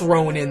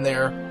thrown in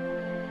there.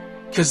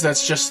 Because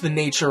that's just the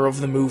nature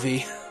of the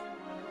movie.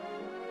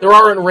 There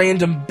aren't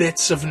random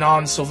bits of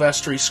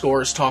non-Silvestri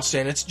scores tossed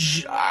in.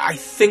 It's, I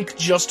think,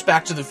 just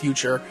Back to the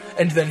Future,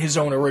 and then his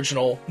own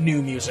original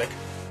new music.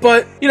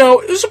 But,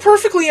 it was a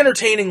perfectly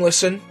entertaining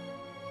listen,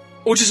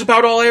 which is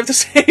about all I have to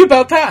say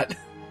about that.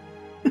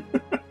 Do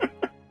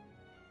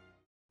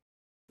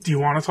you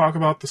want to talk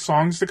about the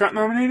songs that got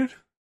nominated?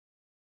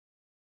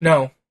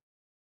 No.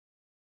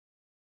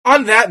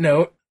 On that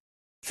note,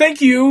 thank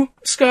you,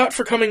 Scott,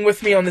 for coming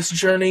with me on this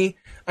journey.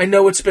 I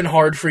know it's been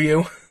hard for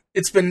you.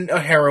 It's been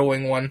a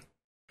harrowing one.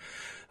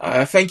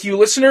 Thank you,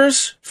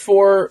 listeners,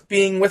 for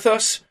being with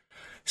us.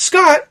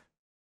 Scott,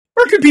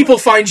 where can people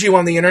find you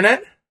on the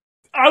internet?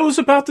 I was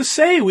about to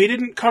say, we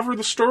didn't cover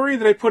the story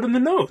that I put in the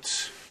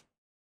notes.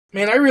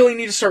 Man, I really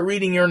need to start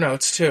reading your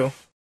notes, too.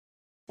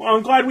 Well,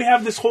 I'm glad we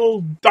have this whole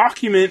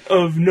document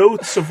of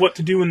notes of what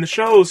to do in the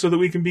show so that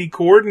we can be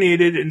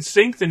coordinated and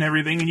synced and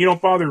everything, and you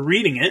don't bother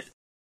reading it.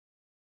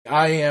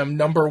 I am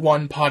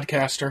 #1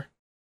 podcaster.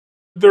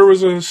 There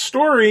was a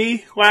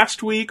story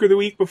last week or the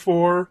week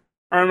before,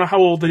 I don't know how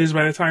old it is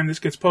by the time this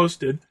gets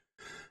posted,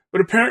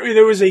 but apparently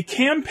there was a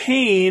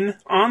campaign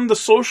on the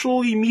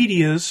social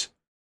medias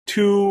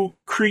to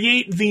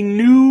create the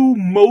new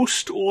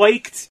most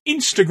liked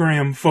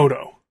Instagram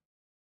photo.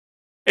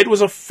 It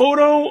was a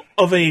photo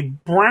of a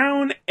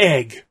brown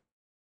egg,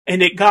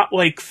 and it got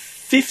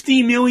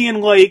 50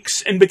 million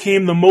likes and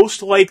became the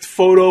most liked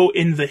photo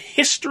in the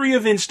history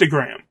of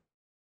Instagram.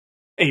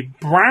 A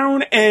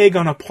brown egg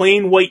on a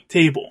plain white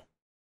table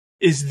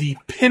is the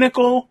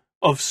pinnacle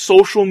of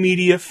social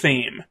media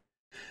fame.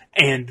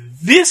 And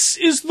this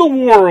is the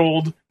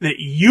world that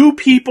you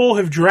people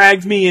have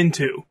dragged me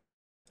into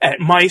at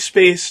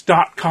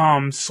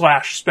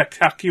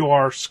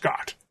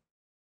myspace.com/spectacularscott.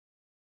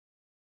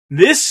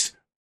 This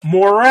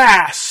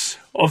morass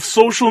of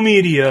social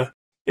media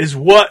is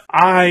what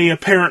I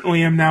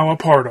apparently am now a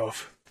part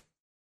of.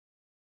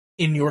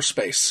 In your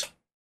space.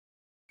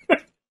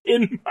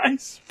 In my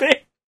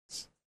space.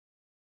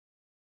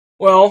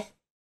 Well,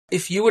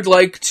 if you would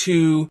like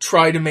to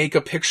try to make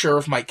a picture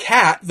of my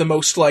cat the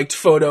most liked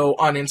photo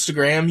on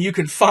Instagram, you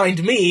can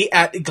find me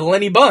at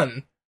Glenny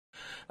Bunn.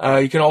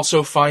 You can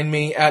also find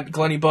me at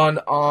Glenny Bunn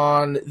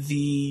on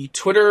the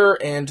Twitter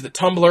and the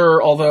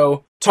Tumblr,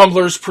 although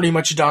Tumblr's pretty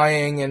much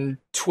dying and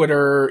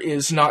Twitter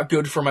is not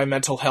good for my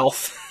mental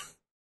health.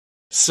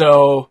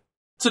 So,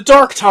 it's a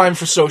dark time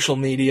for social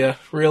media,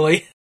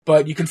 really.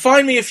 But you can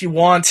find me if you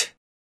want.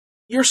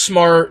 You're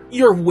smart,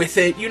 you're with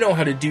it, you know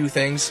how to do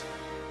things.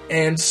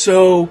 And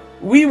so,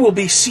 we will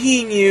be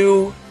seeing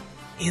you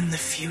in the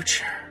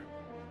future.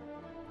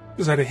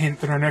 Is that a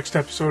hint that our next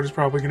episode is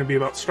probably going to be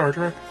about Star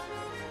Trek?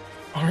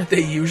 Aren't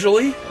they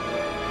usually?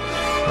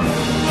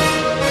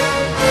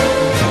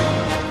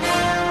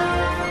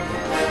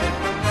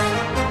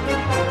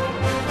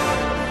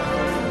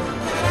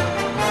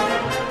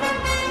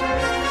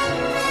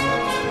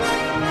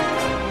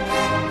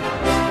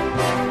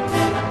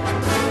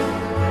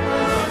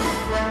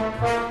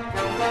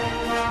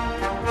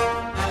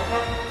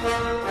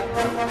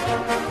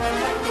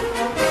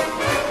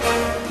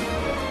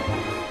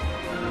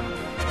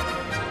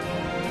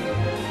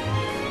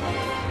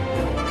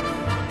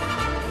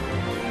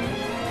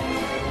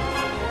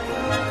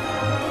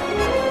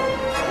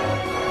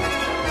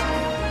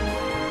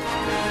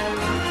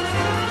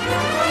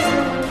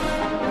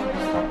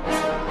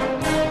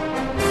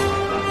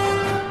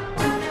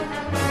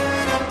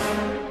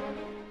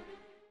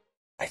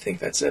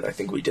 that's it. I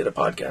think we did a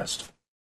podcast.